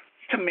use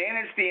to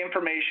manage the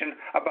information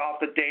about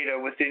the data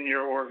within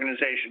your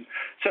organization.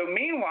 So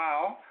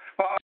meanwhile,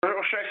 or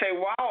should I say,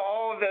 while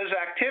all of those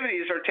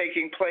activities are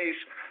taking place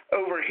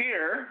over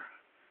here,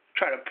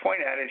 try to point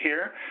at it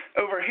here.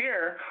 Over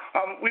here,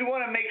 we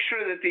want to make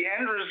sure that the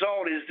end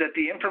result is that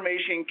the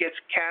information gets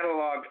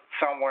cataloged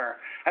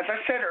somewhere. As I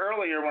said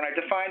earlier when I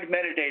defined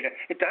metadata,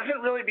 it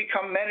doesn't really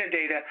become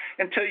metadata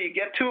until you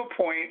get to a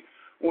point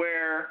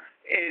where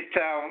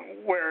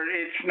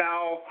it's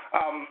now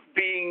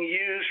being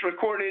used,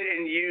 recorded,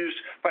 and used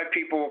by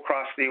people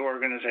across the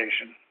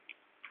organization.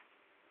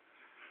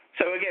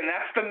 So again,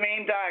 that's the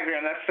main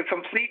diagram, that's the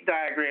complete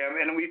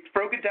diagram, and we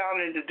broke it down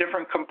into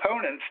different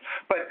components,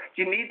 but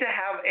you need to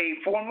have a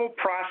formal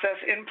process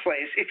in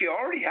place. If you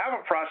already have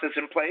a process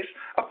in place,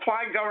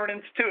 apply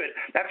governance to it.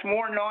 That's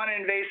more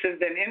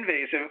non-invasive than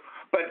invasive,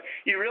 but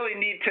you really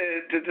need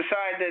to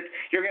decide that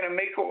you're going to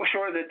make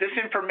sure that this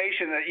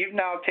information that you've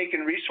now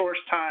taken resource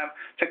time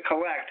to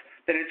collect,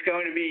 that it's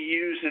going to be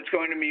used, it's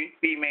going to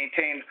be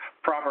maintained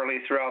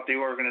properly throughout the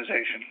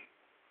organization.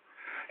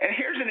 And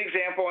here's an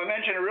example. I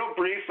mentioned real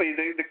briefly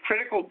the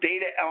critical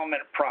data element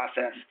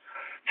process.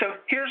 So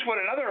here's what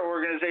another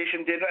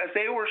organization did as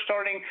they were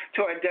starting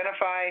to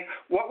identify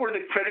what were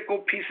the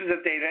critical pieces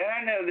of data. And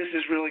I know this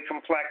is really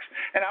complex,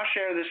 and I'll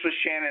share this with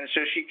Shannon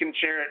so she can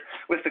share it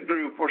with the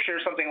group or share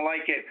something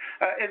like it.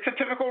 It's a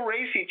typical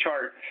RACI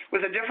chart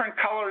with the different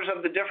colors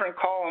of the different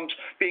columns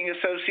being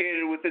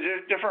associated with the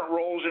different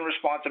roles and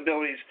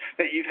responsibilities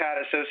that you've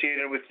had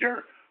associated with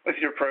your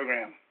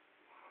program.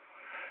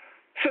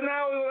 So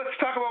now let's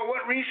talk about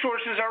what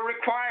resources are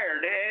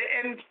required.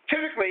 And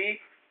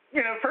typically,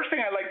 first thing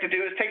I'd like to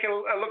do is take a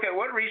look at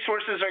what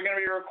resources are going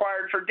to be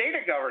required for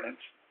data governance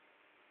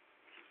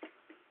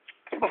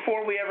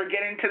before we ever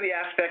get into the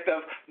aspect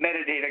of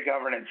metadata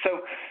governance.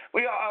 So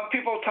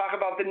people talk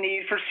about the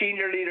need for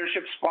senior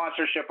leadership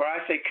sponsorship, or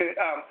I say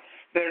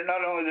they're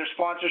not only their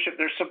sponsorship,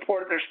 their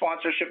support, their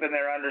sponsorship, and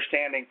their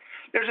understanding.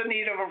 There's a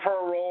need for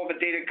a role of a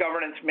data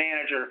governance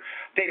manager,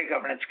 data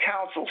governance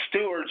council,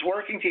 stewards,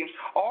 working teams.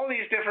 All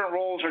these different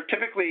roles are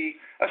typically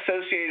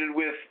associated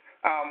with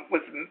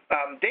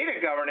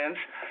data governance.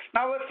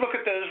 Now let's look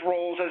at those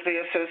roles as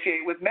they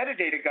associate with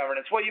metadata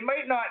governance. Well, you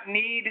might not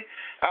need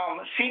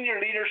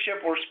senior leadership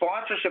or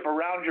sponsorship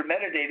around your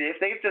metadata. If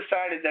they've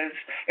decided that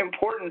it's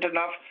important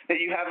enough that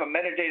you have a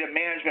metadata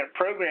management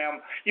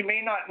program, you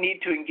may not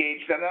need to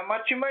engage them that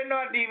much. You might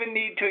not even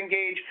need to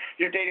engage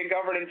your data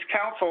governance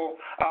council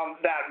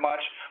that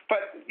much,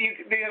 but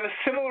they have a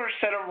similar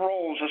set of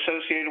roles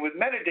associated with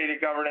metadata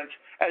governance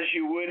as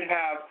you would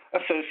have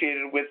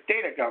associated with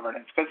data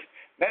governance, because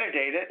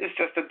metadata is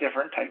just a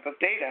different type of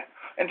data.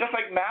 And just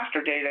like master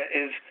data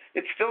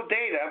it's still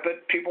data,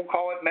 but people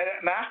call it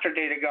master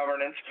data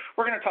governance.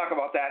 We're going to talk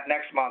about that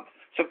next month,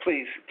 so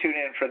please tune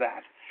in for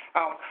that.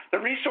 The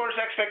resource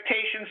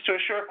expectations to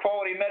assure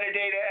quality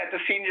metadata at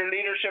the senior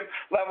leadership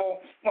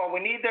level, well,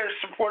 we need their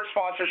support,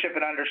 sponsorship,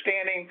 and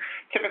understanding.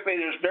 Typically,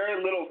 there's very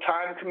little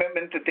time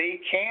commitment that they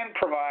can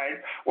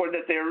provide or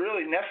that they're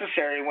really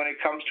necessary when it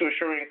comes to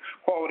assuring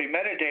quality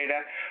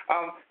metadata.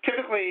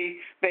 Typically,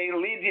 they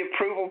lead the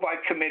approval by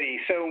committee.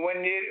 So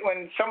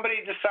when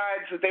somebody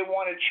decides that they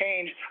want to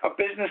change a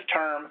business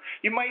term,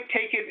 you might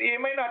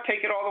not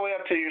take it all the way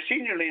up to your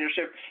senior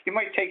leadership. You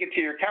might take it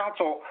to your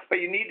council, but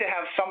you need to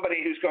have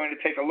somebody who's going to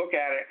take a look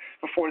at it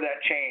before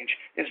that change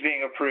is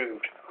being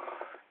approved.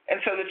 And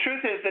so the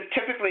truth is that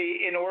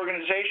typically in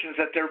organizations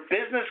that their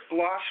business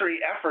glossary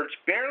efforts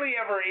barely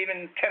ever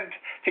even tend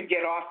to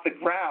get off the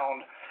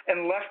ground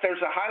unless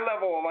there's a high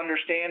level of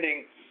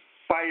understanding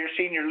by your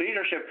senior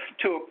leadership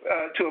to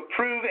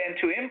approve and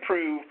to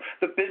improve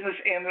the business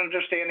and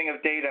understanding of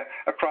data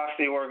across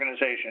the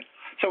organization.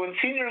 So when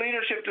senior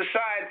leadership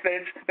decides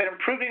that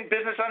improving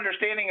business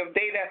understanding of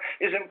data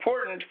is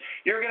important,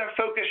 you're going to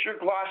focus your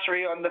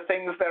glossary on the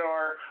things that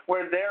are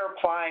where they're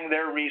applying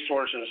their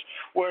resources,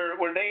 where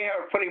they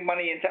are putting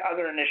money into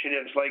other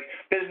initiatives like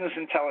business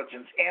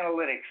intelligence,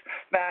 analytics,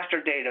 master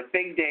data,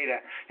 big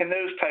data, and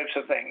those types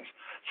of things.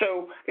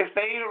 So if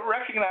they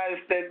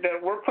recognize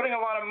that we're putting a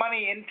lot of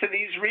money into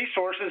these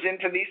resources,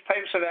 into these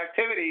types of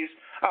activities,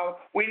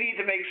 we need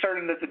to make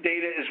certain that the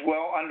data is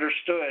well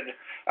understood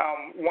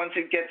once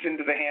it gets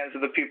into the hands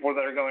of the people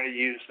that are going to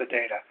use the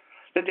data.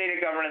 The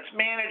data governance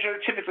manager,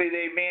 typically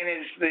they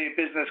manage the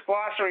business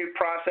glossary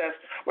process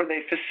where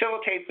they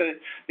facilitate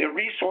the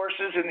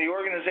resources in the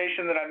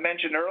organization that I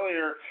mentioned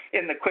earlier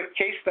in the quick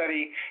case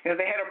study.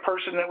 They had a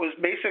person that was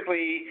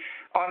basically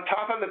on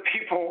top of the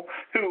people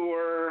who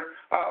were,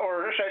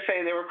 or should I say,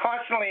 they were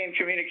constantly in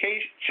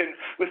communication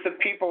with the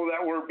people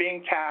that were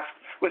being tasked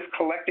with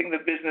collecting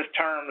the business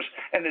terms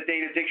and the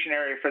data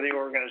dictionary for the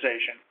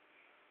organization.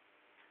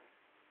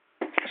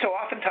 So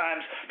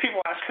oftentimes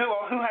people ask, who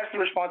has the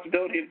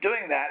responsibility of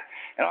doing that?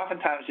 And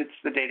oftentimes it's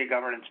the data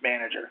governance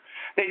manager.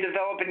 They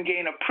develop and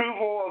gain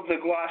approval of the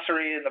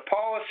glossary and the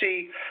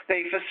policy.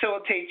 They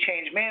facilitate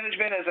change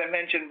management. As I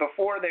mentioned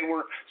before, they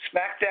were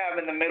smack dab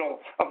in the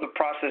middle of the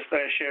process that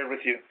I shared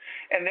with you.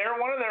 And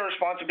one of their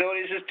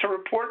responsibilities is to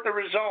report the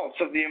results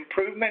of the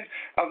improvement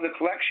of the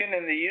collection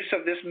and the use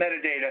of this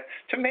metadata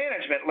to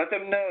management. Let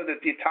them know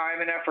that the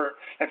time and effort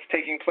that's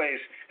taking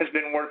place has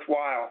been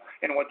worthwhile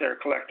in what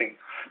they're collecting.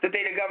 The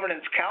Data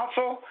Governance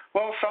Council,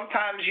 well,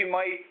 sometimes you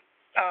might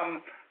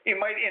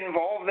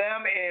involve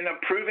them in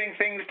approving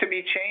things to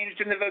be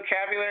changed in the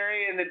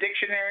vocabulary, in the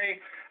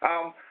dictionary,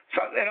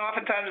 and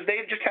oftentimes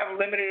they just have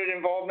limited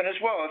involvement as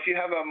well. If you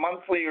have a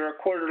monthly or a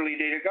quarterly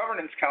Data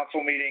Governance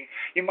Council meeting,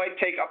 you might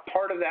take a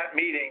part of that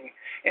meeting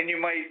and you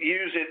might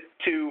use it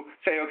to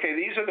say, okay,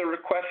 these are the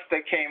requests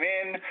that came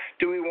in.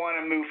 Do we want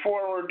to move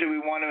forward? Do we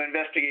want to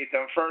investigate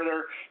them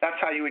further? That's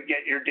how you would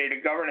get your Data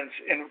Governance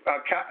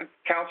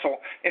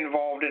Council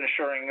involved in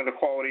assuring the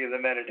quality of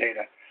the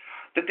metadata.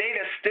 The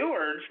data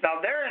stewards, now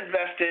they're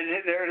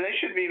invested, they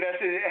should be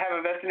have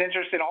a vested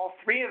interest in all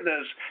three of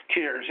those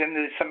tiers, in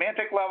the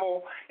semantic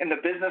level, in the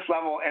business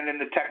level, and in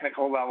the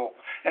technical level.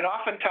 And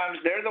oftentimes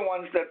they're the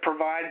ones that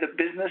provide the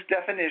business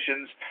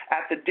definitions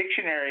at the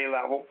dictionary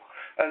level.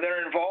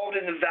 They're involved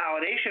in the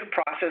validation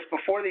process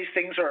before these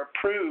things are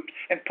approved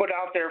and put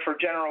out there for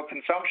general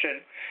consumption.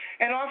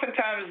 And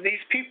oftentimes these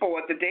people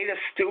at the data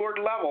steward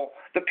level,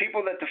 the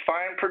people that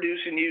define, produce,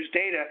 and use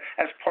data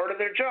as part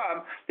of their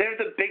job, they're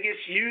the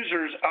biggest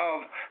users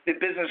of the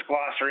business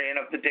glossary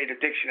and of the data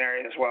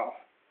dictionary as well.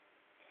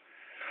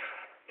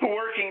 The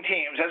working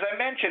teams. As I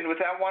mentioned, with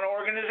that one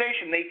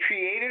organization, they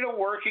created a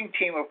working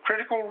team of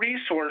critical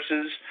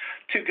resources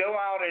to go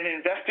out and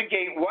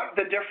investigate what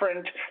the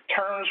different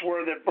terms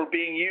were that were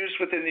being used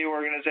within the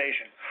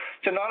organization.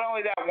 So not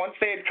only that, once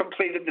they had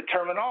completed the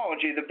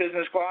terminology, the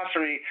business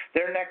glossary,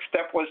 their next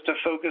step was to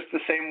focus the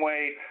same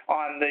way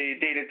on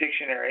the data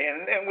dictionary.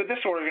 And with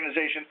this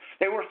organization,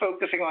 they were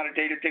focusing on a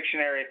data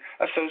dictionary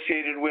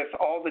associated with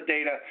all the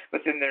data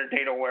within their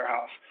data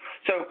warehouse.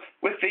 So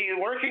with the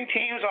working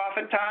teams,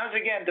 oftentimes,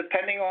 again,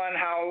 depending on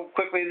how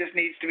quickly this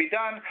needs to be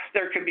done,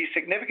 there could be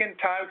significant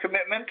time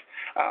commitment.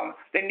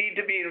 They need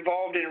to be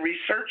involved in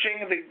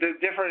researching the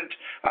different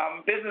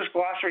business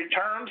glossary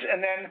terms,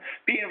 and then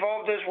be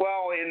involved as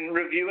well in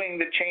reviewing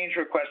the change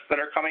requests that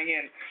are coming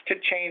in to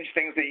change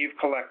things that you've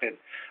collected.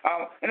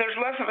 And there's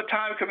less of a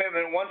time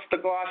commitment once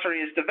the glossary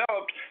is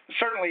developed.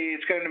 Certainly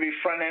it's going to be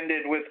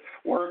front-ended with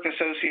work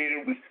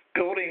associated with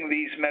building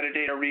these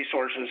metadata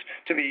resources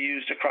to be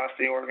used across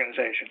the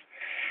organization.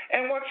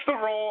 And what's the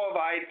role of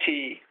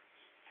IT?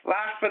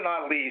 Last but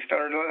not least,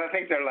 or I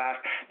think they're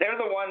last, they're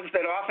the ones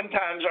that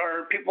oftentimes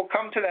people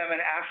come to them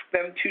and ask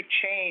them to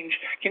change.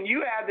 Can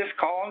you add this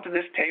column to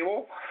this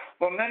table?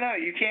 Well, no,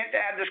 you can't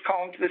add this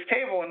column to this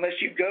table unless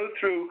you go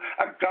through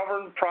a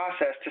governed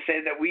process to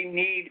say that we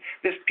need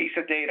this piece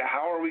of data.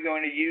 How are we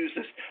going to use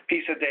this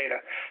piece of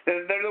data?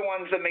 They're the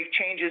ones that make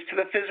changes to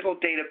the physical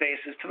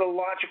databases, to the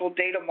logical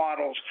data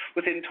models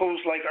within tools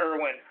like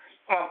Irwin.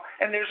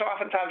 And there's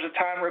oftentimes a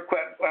time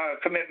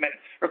commitment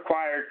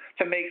required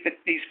to make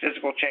these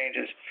physical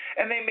changes.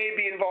 And they may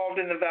be involved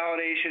in the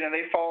validation, and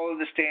they follow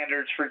the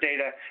standards for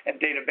data and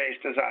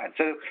database design.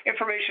 So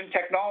information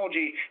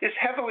technology is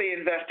heavily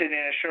invested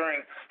in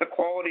assuring the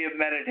quality of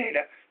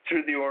metadata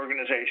through the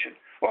organization.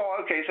 Well,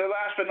 okay, so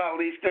last but not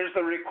least, there's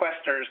the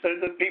requesters.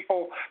 They're the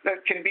people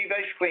that can be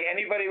basically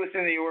anybody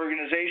within the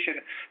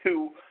organization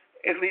who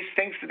at least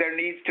thinks that there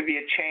needs to be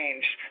a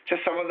change to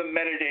some of the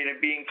metadata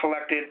being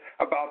collected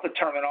about the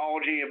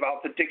terminology,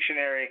 about the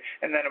dictionary,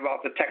 and then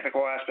about the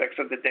technical aspects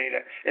of the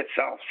data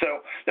itself.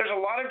 So there's a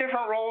lot of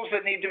different roles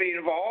that need to be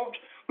involved.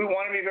 We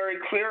want to be very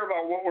clear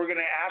about what we're going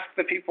to ask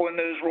the people in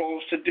those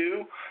roles to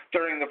do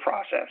during the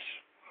process.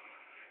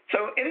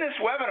 So in this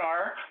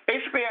webinar,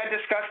 basically I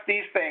discussed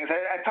these things.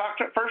 I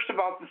talked first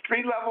about the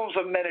 3 levels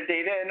of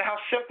metadata and how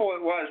simple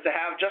it was to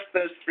have just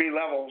those 3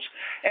 levels.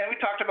 And we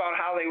talked about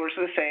how they were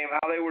the same,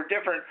 how they were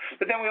different.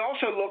 But then we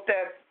also looked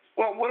at,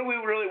 well, what do we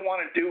really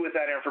want to do with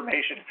that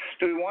information?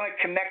 Do we want to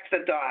connect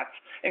the dots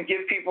and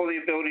give people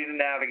the ability to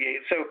navigate?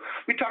 So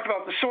we talked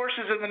about the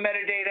sources of the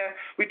metadata.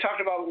 We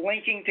talked about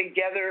linking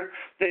together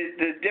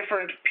the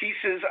different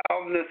pieces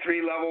of the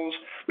 3 levels.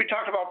 We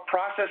talked about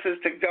processes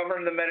to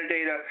govern the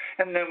metadata.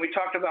 And then we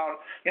talked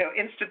about,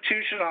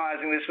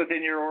 institutionalizing this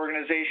within your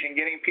organization,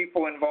 getting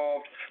people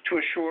involved to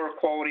assure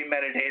quality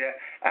metadata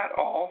at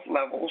all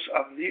levels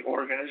of the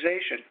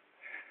organization.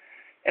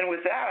 And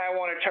with that, I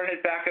want to turn it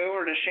back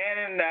over to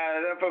Shannon.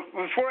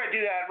 Before I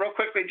do that, real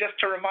quickly, just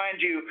to remind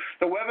you,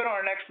 the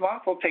webinar next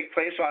month will take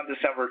place on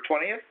December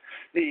 20th,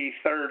 the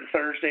 3rd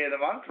Thursday of the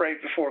month,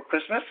 right before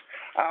Christmas.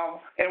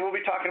 And we'll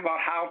be talking about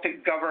how to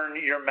govern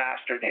your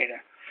master data.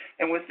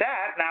 And with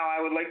that, now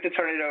I would like to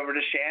turn it over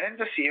to Shannon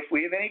to see if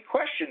we have any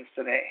questions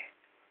today.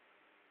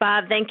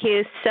 Bob, thank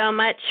you so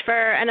much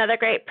for another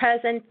great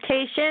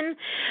presentation.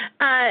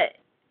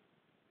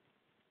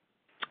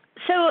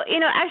 So,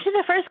 actually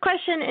the first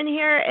question in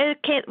here,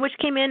 which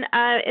came in,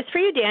 is for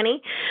you,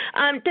 Danny.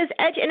 Does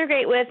Edge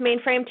integrate with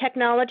mainframe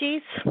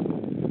technologies?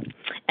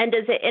 And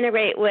does it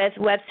integrate with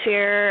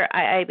WebSphere,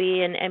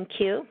 IIB, and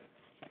MQ?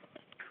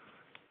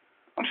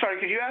 I'm sorry,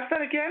 could you ask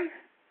that again?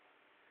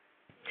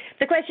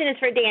 The question is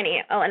for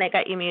Danny. Oh, and I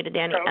got you muted,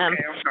 Danny. Oh, okay,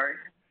 I'm sorry.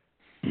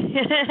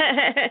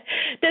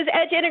 Does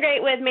Edge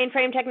integrate with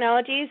mainframe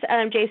technologies,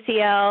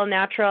 JCL,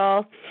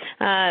 Natural,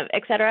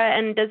 et cetera?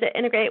 And does it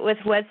integrate with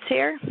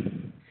WebSphere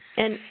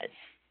and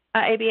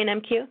IAB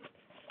and MQ?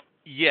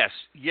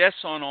 Yes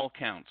on all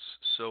counts.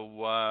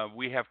 So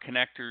we have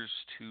connectors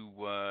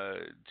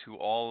to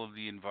all of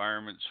the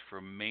environments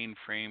from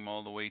mainframe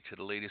all the way to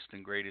the latest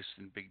and greatest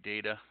in big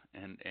data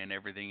and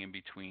everything in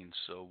between.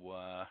 So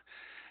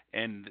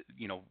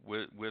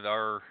with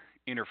our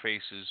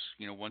interfaces,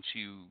 once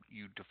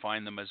you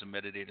define them as a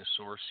metadata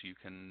source, you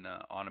can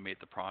automate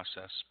the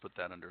process, put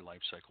that under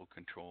lifecycle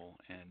control,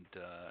 and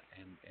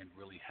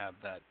really have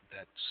that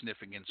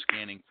sniffing and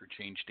scanning for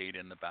change data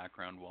in the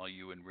background while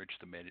you enrich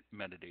the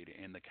metadata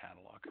in the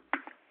catalog.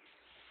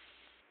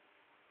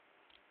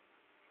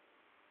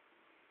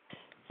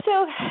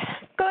 So,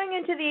 going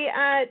into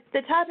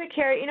the topic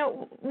here,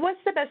 what's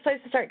the best place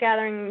to start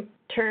gathering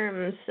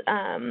terms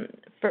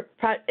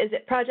is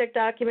it project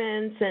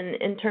documents and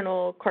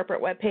internal corporate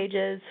web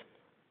pages?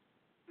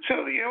 So,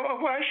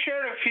 I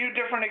shared a few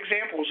different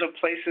examples of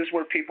places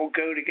where people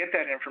go to get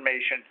that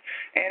information.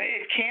 And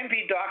it can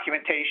be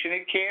documentation.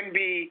 It can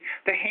be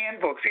the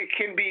handbooks. It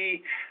can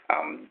be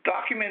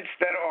documents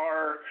that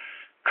are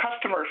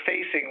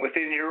customer-facing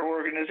within your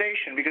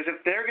organization, because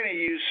if they're going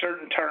to use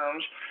certain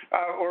terms,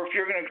 or if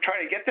you're going to try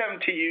to get them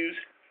to use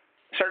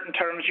certain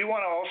terms, you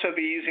want to also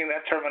be using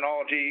that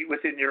terminology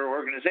within your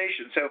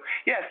organization. So,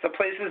 yes, the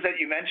places that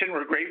you mentioned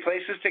were great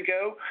places to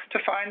go to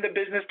find the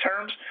business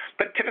terms,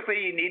 but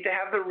typically you need to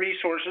have the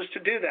resources to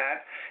do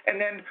that, and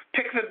then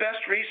pick the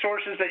best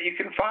resources that you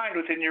can find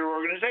within your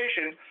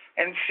organization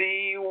and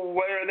see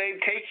where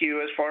they take you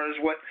as far as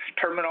what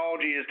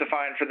terminology is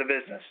defined for the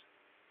business.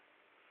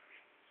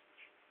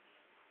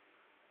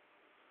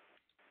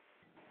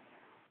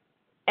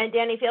 And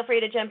Danny, feel free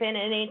to jump in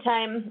at any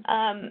time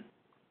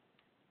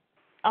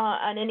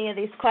on any of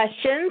these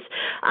questions.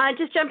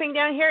 Just jumping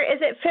down here, is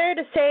it fair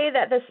to say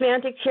that the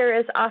semantics here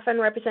is often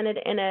represented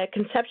in a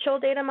conceptual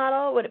data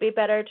model? Would it be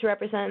better to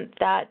represent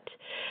that,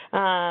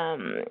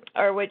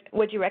 or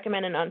would you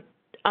recommend an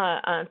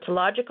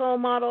ontological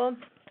model?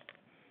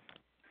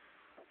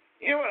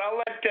 You know what, I'll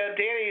let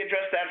Danny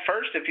address that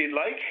first if you'd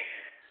like.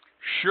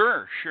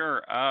 Sure.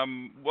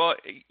 Well,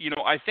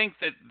 I think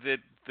that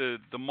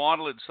the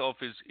model itself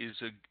is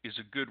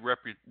a good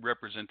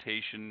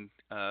representation.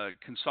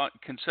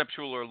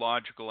 Conceptual or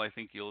logical, I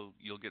think you'll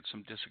get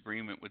some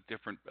disagreement with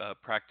different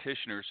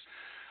practitioners.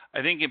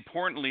 I think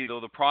importantly,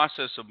 though, the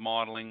process of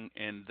modeling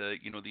and the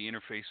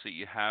interface that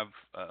you have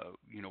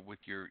with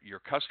your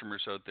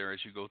customers out there as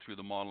you go through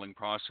the modeling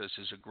process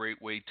is a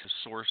great way to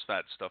source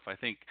that stuff. I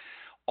think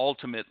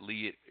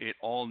ultimately it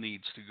all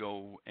needs to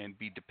go and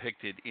be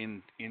depicted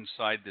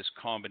inside this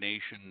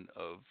combination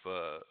of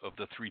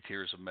the 3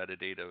 tiers of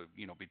metadata,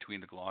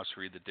 between the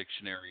glossary, the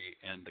dictionary,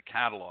 and the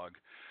catalog.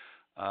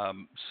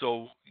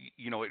 So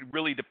it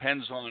really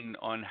depends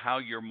on how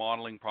your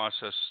modeling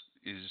process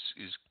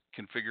is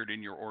configured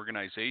in your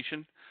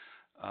organization.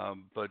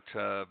 But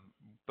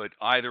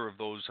either of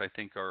those, I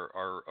think,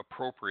 are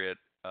appropriate.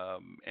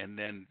 And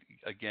then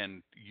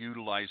again,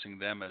 utilizing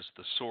them as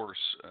the source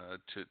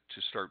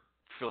to start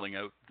filling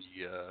out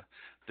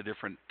the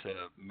different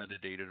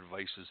metadata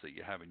devices that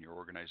you have in your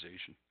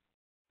organization.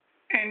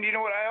 And you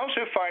know what? I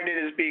also find it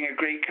as being a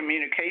great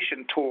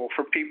communication tool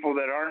for people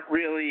that aren't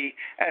really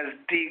as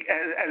deep,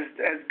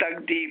 as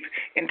dug deep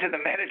into the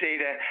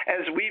metadata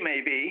as we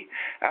may be,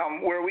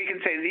 where we can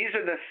say these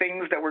are the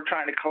things that we're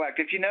trying to collect.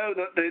 If you know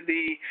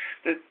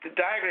the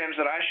diagrams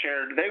that I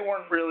shared, they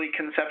weren't really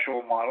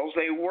conceptual models.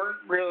 They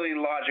weren't really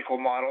logical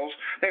models.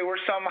 They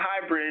were some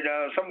hybrid,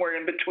 somewhere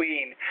in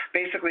between.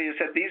 Basically, it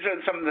said these are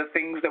some of the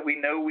things that we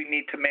know we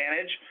need to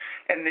manage,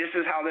 and this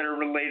is how they're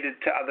related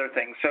to other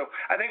things. So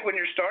I think when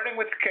you're starting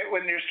with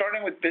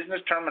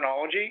business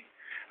terminology,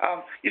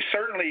 you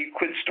certainly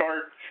could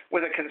start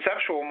with a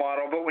conceptual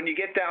model, but when you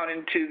get down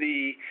into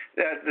the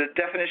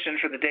definitions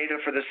for the data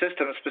for the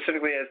system,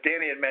 specifically as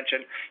Danny had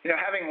mentioned,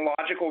 having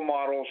logical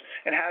models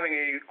and having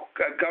a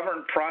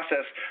governed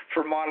process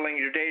for modeling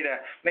your data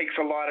makes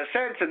a lot of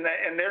sense, and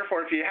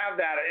therefore, if you have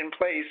that in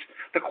place,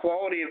 the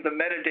quality of the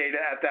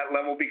metadata at that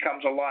level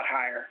becomes a lot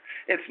higher.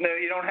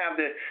 You don't have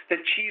the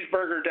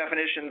cheeseburger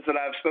definitions that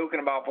I've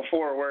spoken about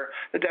before, where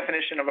the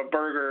definition of a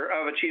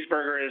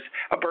cheeseburger is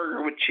a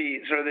burger with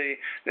cheese, or the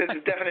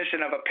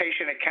definition of a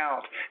patient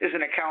account is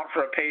an account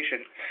for a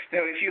patient.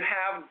 If you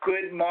have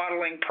good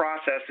modeling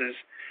processes,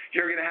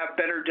 you're going to have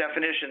better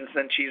definitions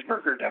than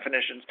cheeseburger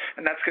definitions,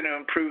 and that's going to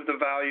improve the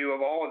value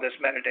of all of this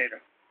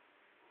metadata.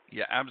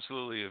 Yeah,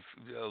 absolutely. If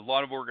a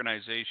lot of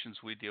organizations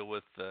we deal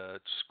with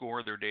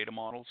score their data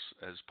models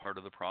as part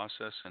of the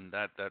process, and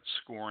that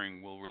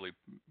scoring will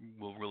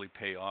really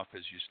pay off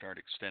as you start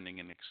extending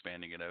and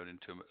expanding it out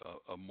into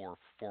a more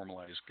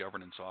formalized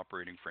governance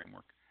operating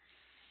framework.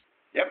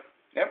 Yep.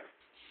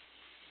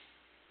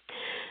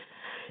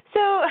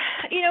 So,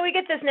 we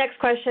get this next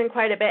question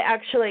quite a bit.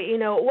 Actually,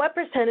 what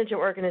percentage of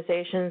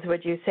organizations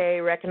would you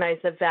say recognize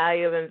the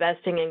value of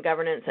investing in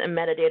governance and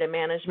metadata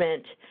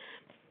management?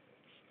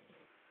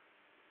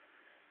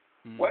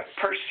 What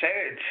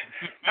percentage?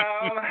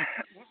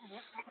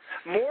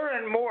 More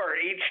and more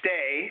each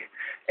day,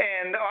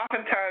 and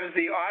oftentimes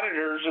the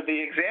auditors or the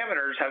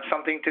examiners have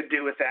something to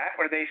do with that,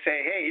 where they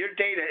say, hey, your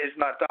data is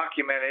not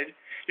documented,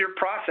 your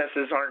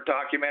processes aren't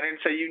documented,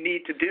 so you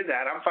need to do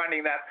that. I'm finding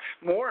that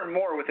more and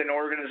more within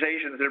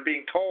organizations. They're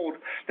being told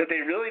that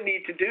they really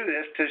need to do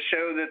this to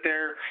show that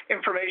their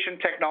information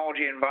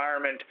technology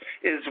environment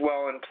is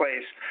well in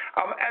place.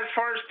 As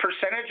far as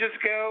percentages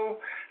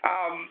go,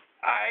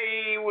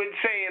 I would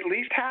say at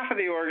least half of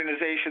the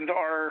organizations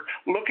are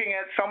looking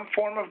at some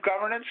form of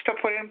governance to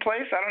put in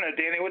place. I don't know,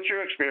 Danny, what's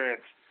your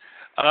experience?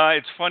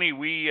 It's funny.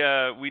 We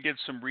did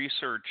some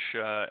research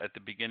at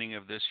the beginning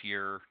of this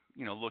year,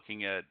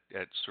 looking at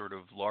sort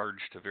of large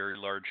to very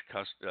large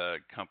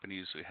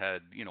companies who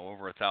had,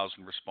 over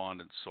 1,000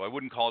 respondents. So I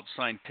wouldn't call it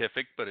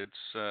scientific, but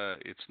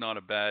it's not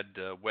a bad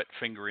wet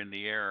finger in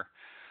the air.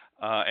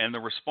 And the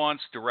response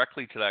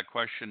directly to that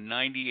question,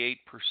 98%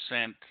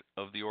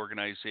 of the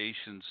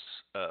organizations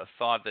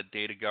thought that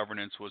data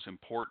governance was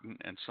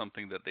important and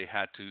something that they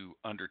had to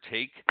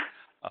undertake.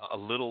 A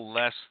little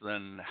less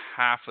than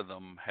half of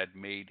them had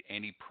made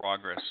any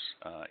progress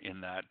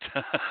in that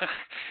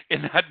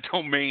in that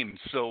domain.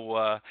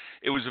 So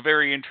it was a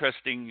very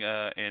interesting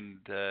and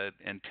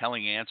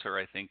telling answer,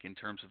 I think, in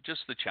terms of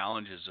just the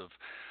challenges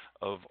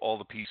of all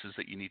the pieces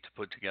that you need to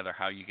put together,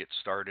 how you get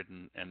started,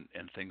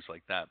 and things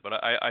like that.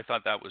 But I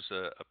thought that was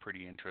a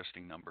pretty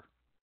interesting number.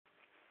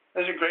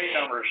 Those are great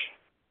numbers.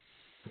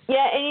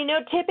 Yeah, and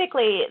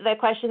typically the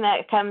question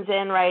that comes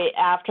in right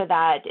after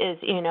that is,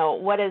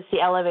 what is the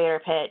elevator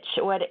pitch?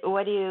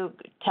 What do you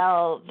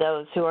tell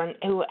those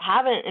who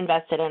haven't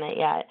invested in it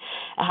yet?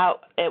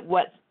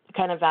 What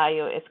kind of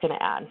value it's going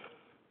to add?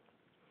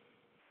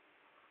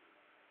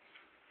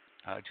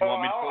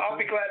 I'll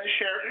be glad to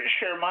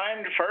share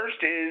mine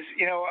first.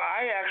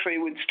 I actually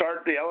would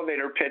start the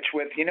elevator pitch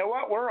with,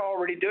 what, we're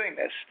already doing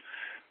this.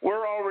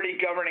 We're already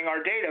governing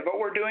our data, but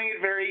we're doing it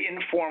very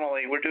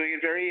informally. We're doing it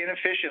very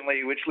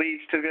inefficiently, which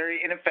leads to very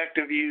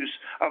ineffective use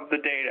of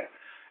the data.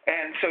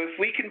 And so if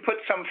we can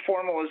put some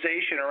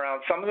formalization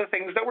around some of the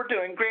things that we're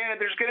doing, granted,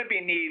 there's going to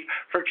be need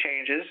for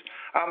changes,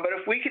 but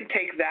if we can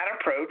take that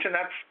approach, and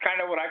that's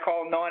kind of what I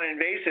call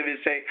non-invasive, is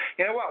say,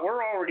 what,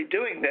 we're already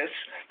doing this,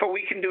 but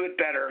we can do it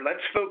better.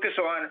 Let's focus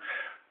on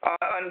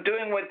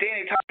doing what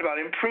Danny talked about,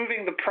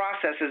 improving the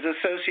processes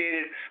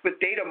associated with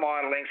data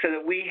modeling so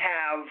that we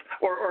have,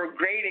 or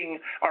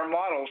grading our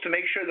models to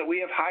make sure that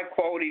we have high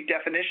quality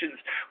definitions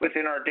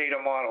within our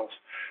data models.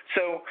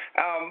 So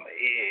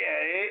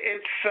I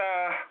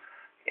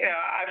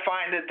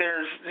find that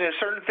there's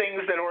certain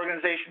things that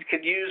organizations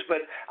could use,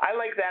 but I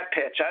like that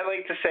pitch. I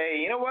like to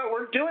say, what,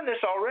 we're doing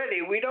this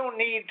already. We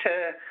don't need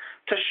to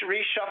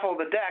reshuffle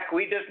the deck.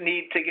 We just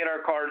need to get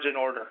our cards in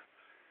order.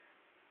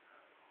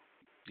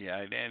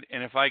 Yeah,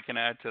 and if I can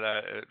add to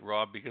that,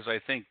 Rob, because I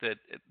think that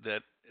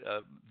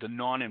the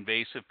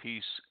non-invasive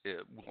piece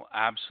will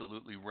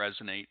absolutely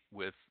resonate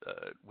with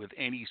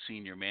any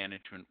senior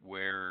management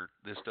where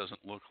this doesn't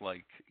look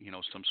like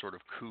some sort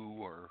of coup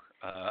or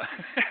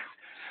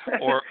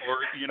or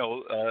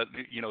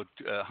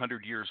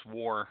 100 years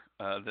war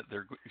that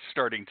they're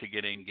starting to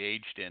get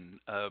engaged in.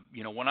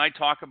 When I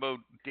talk about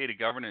data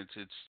governance,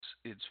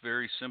 it's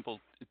very simple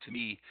to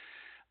me.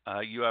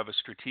 You have a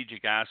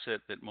strategic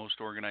asset that most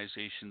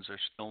organizations are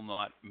still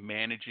not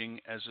managing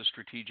as a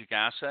strategic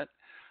asset.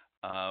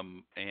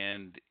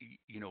 And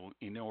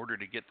in order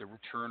to get the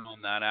return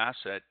on that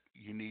asset,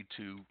 you need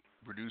to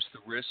reduce the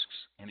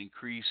risks and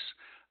increase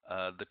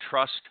the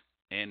trust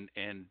and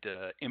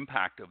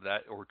impact of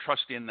that, or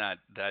trust in that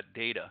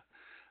data,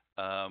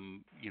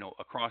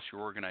 across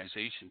your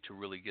organization to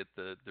really get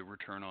the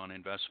return on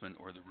investment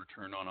or the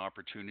return on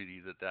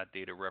opportunity that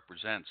data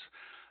represents.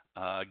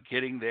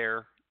 Getting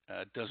there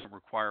doesn't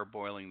require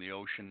boiling the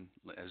ocean,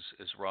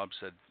 as Rob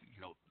said.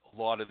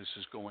 A lot of this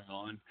is going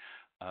on.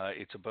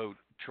 It's about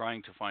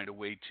trying to find a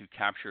way to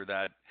capture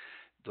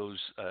those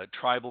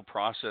tribal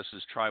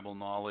processes, tribal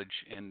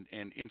knowledge, and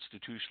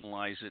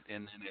institutionalize it,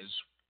 and then as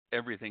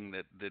everything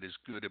that is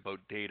good about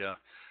data,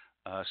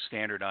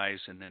 standardize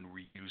and then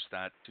reuse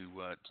that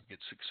to get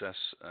success,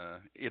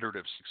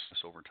 iterative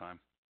success over time.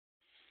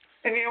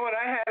 And you know what?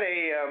 I had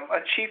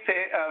a chief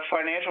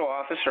financial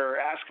officer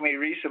ask me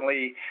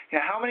recently,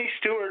 how many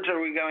stewards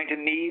are we going to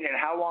need, and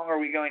how long are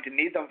we going to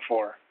need them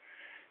for?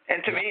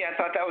 And to me, I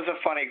thought that was a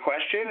funny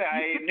question.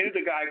 I knew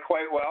the guy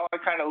quite well. I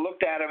kind of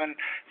looked at him, and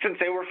since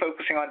they were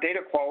focusing on data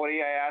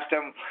quality, I asked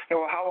him,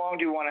 how long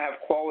do you want to have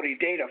quality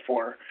data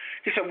for?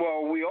 He said,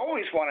 well, we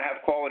always want to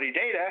have quality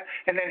data.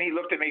 And then he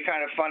looked at me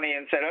kind of funny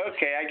and said,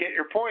 okay, I get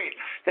your point,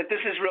 that this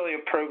is really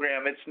a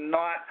program. It's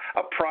not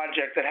a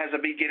project that has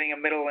a beginning, a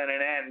middle, and an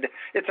end.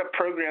 It's a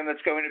program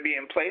that's going to be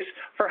in place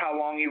for how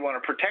long you want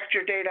to protect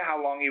your data, how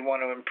long you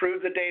want to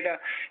improve the data.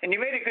 And you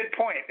made a good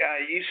point.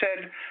 You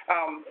said,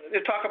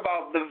 to talk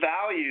about the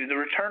value, the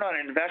return on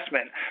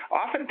investment.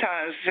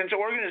 Oftentimes, since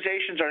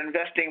organizations are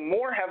investing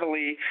more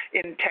heavily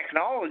in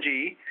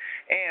technology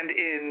and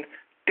in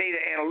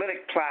data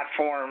analytic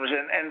platforms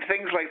and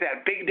things like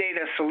that, big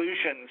data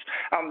solutions,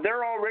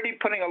 they're already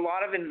putting a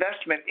lot of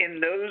investment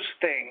in those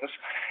things.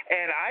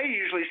 And I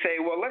usually say,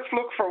 well, let's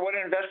look for what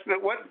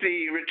the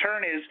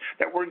return is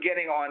that we're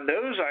getting on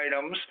those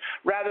items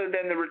rather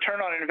than the return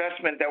on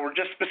investment that we're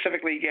just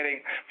specifically getting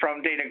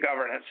from data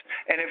governance.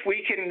 And if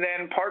we can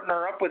then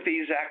partner up with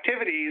these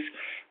activities,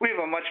 we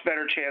have a much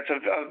better chance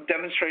of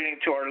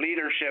demonstrating to our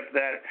leadership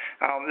that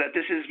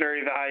this is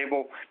very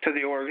valuable to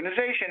the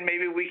organization.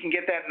 Maybe we can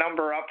get that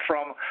number up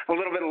from a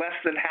little bit less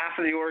than half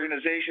of the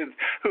organizations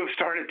who have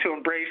started to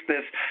embrace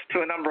this to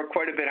a number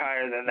quite a bit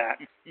higher than that.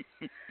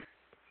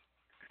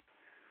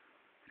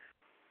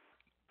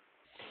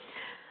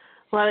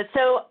 Love it.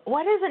 So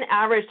what is an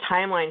average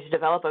timeline to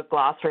develop a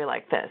glossary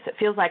like this? It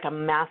feels like a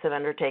massive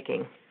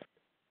undertaking.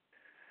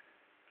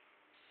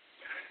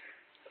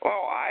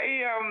 Well,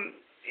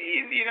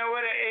 you know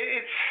what,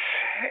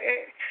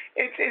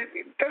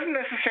 it doesn't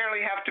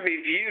necessarily have to be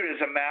viewed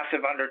as a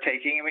massive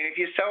undertaking. I mean, if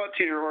you sell it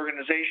to your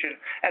organization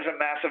as a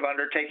massive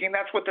undertaking,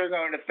 that's what they're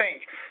going to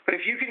think. But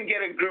if you can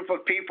get a group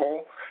of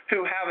people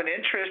who have an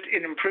interest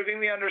in improving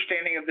the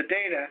understanding of the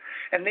data,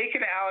 and they can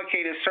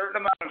allocate a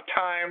certain amount of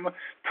time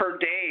per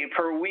day,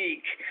 per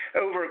week,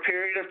 over a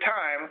period of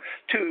time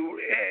to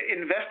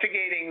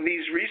investigating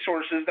these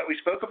resources that we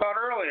spoke about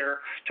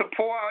earlier, to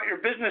pull out your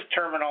business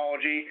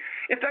terminology,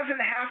 it doesn't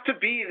have to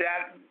be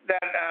that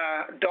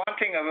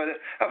daunting of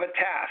a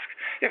task.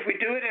 If we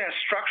do it in a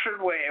structured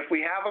way, if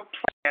we have a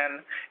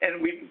plan, and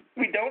we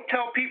don't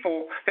tell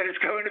people that it's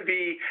going to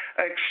be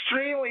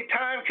extremely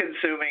time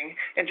consuming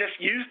and just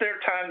use their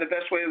time the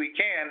best way we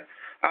can,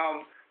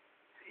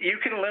 you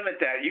can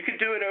limit that. You can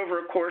do it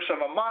over a course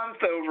of a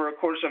month, over a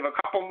course of a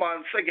couple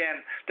months,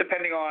 again,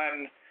 depending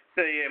on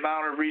the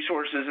amount of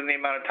resources and the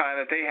amount of time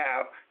that they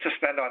have to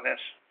spend on this.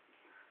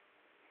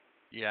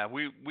 Yeah,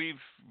 we've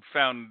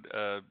found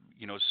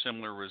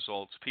similar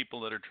results.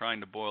 People that are trying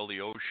to boil the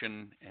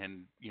ocean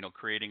and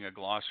creating a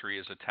glossary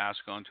as a task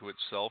unto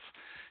itself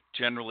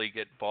generally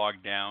get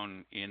bogged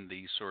down in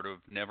the sort of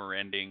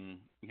never-ending,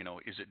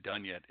 is it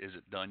done yet? Is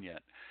it done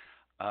yet?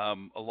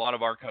 A lot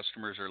of our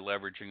customers are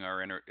leveraging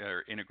our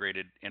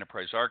integrated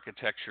enterprise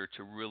architecture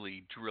to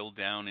really drill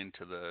down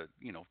into the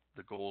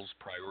goals,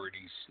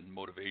 priorities, and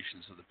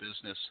motivations of the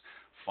business,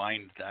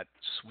 find that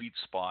sweet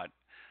spot.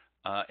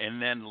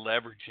 And then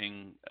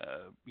leveraging,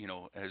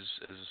 as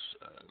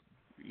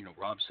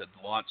Rob said,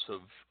 lots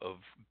of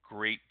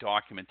great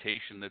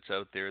documentation that's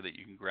out there that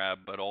you can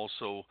grab, but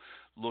also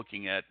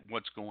looking at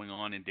what's going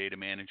on in data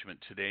management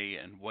today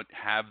and what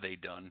have they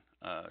done,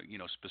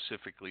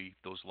 specifically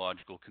those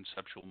logical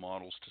conceptual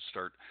models to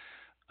start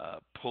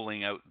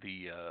pulling out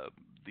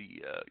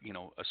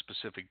a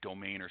specific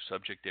domain or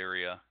subject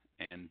area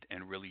and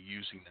really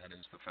using that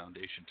as the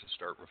foundation to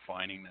start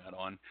refining that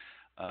on.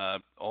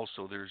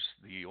 Also, there's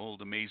the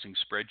old amazing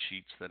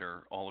spreadsheets that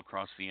are all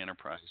across the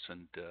enterprise,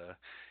 and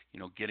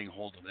getting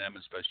hold of them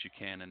as best you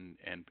can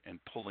and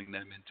pulling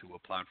them into a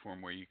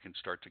platform where you can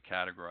start to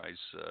categorize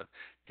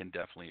can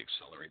definitely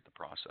accelerate the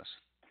process.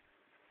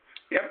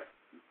 Yep.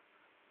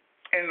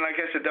 And like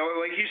I said,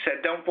 like you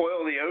said, don't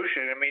boil the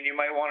ocean. I mean, you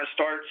might want to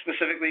start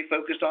specifically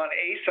focused on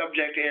a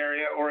subject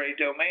area or a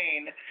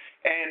domain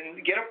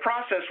and get a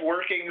process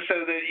working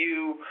so that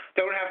you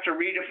don't have to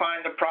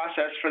redefine the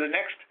process for the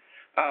next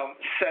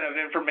set of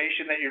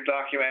information that you're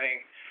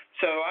documenting.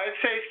 So I'd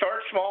say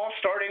start small,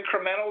 start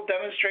incremental,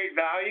 demonstrate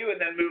value, and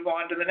then move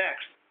on to the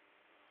next.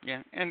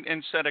 Yeah, and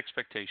set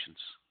expectations.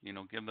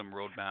 Give them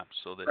roadmaps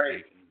so that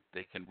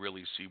they can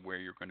really see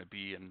where you're going to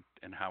be and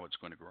how it's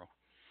going to grow.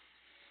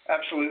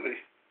 Absolutely.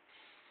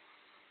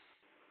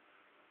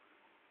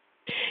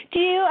 Do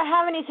you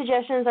have any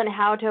suggestions on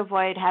how to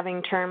avoid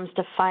having terms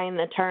define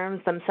the terms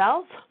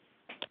themselves?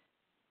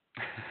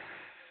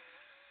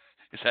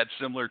 Is that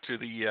similar to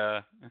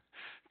the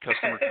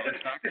customer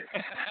contract?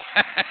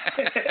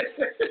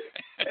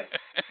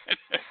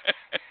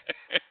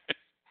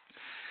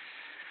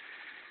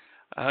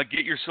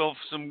 Get yourself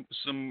some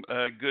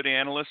good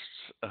analysts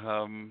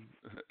and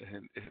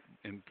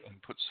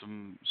put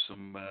some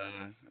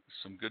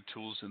good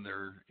tools in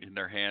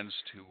their hands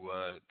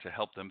to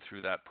help them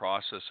through that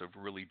process of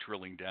really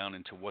drilling down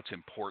into what's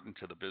important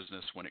to the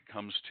business when it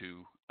comes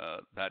to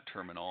that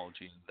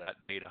terminology and that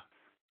data.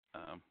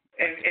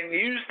 And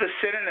use the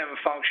synonym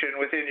function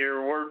within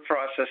your word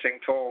processing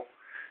tool.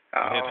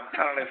 I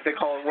don't know if they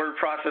call it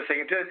word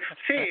processing. To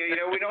see,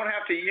 we don't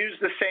have to use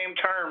the same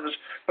terms,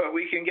 but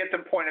we can get the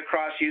point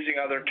across using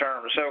other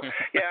terms. So,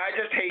 yeah, I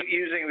just hate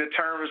using the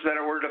terms that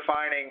we're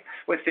defining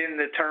within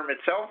the term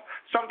itself.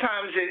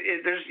 Sometimes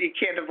you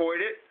can't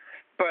avoid it,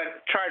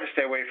 but try to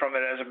stay away from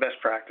it as a best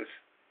practice.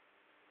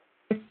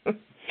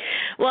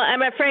 Well,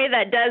 I'm afraid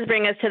that does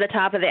bring us to the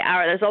top of the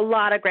hour. There's a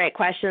lot of great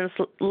questions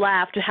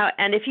left.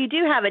 And if you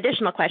do have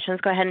additional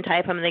questions, go ahead and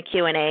type them in the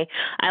Q&A.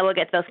 I will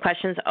get those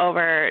questions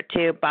over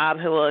to Bob,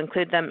 who will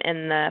include them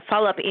in the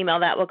follow-up email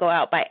that will go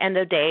out by end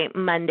of day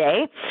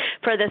Monday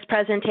for this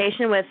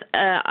presentation with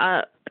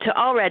to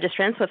all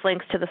registrants with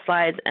links to the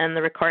slides and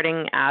the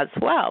recording as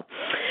well.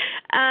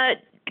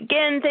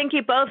 Again, thank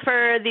you both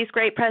for these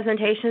great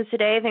presentations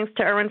today. Thanks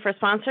to Irwin for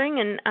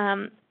sponsoring,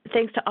 and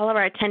thanks to all of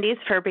our attendees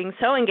for being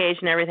so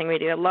engaged in everything we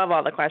do. I love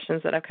all the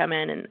questions that have come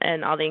in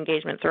and all the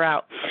engagement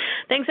throughout.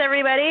 Thanks,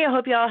 everybody. I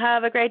hope you all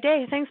have a great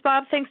day. Thanks,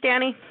 Bob. Thanks,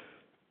 Danny.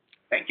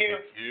 Thank you.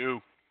 Thank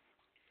you.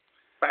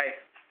 Bye.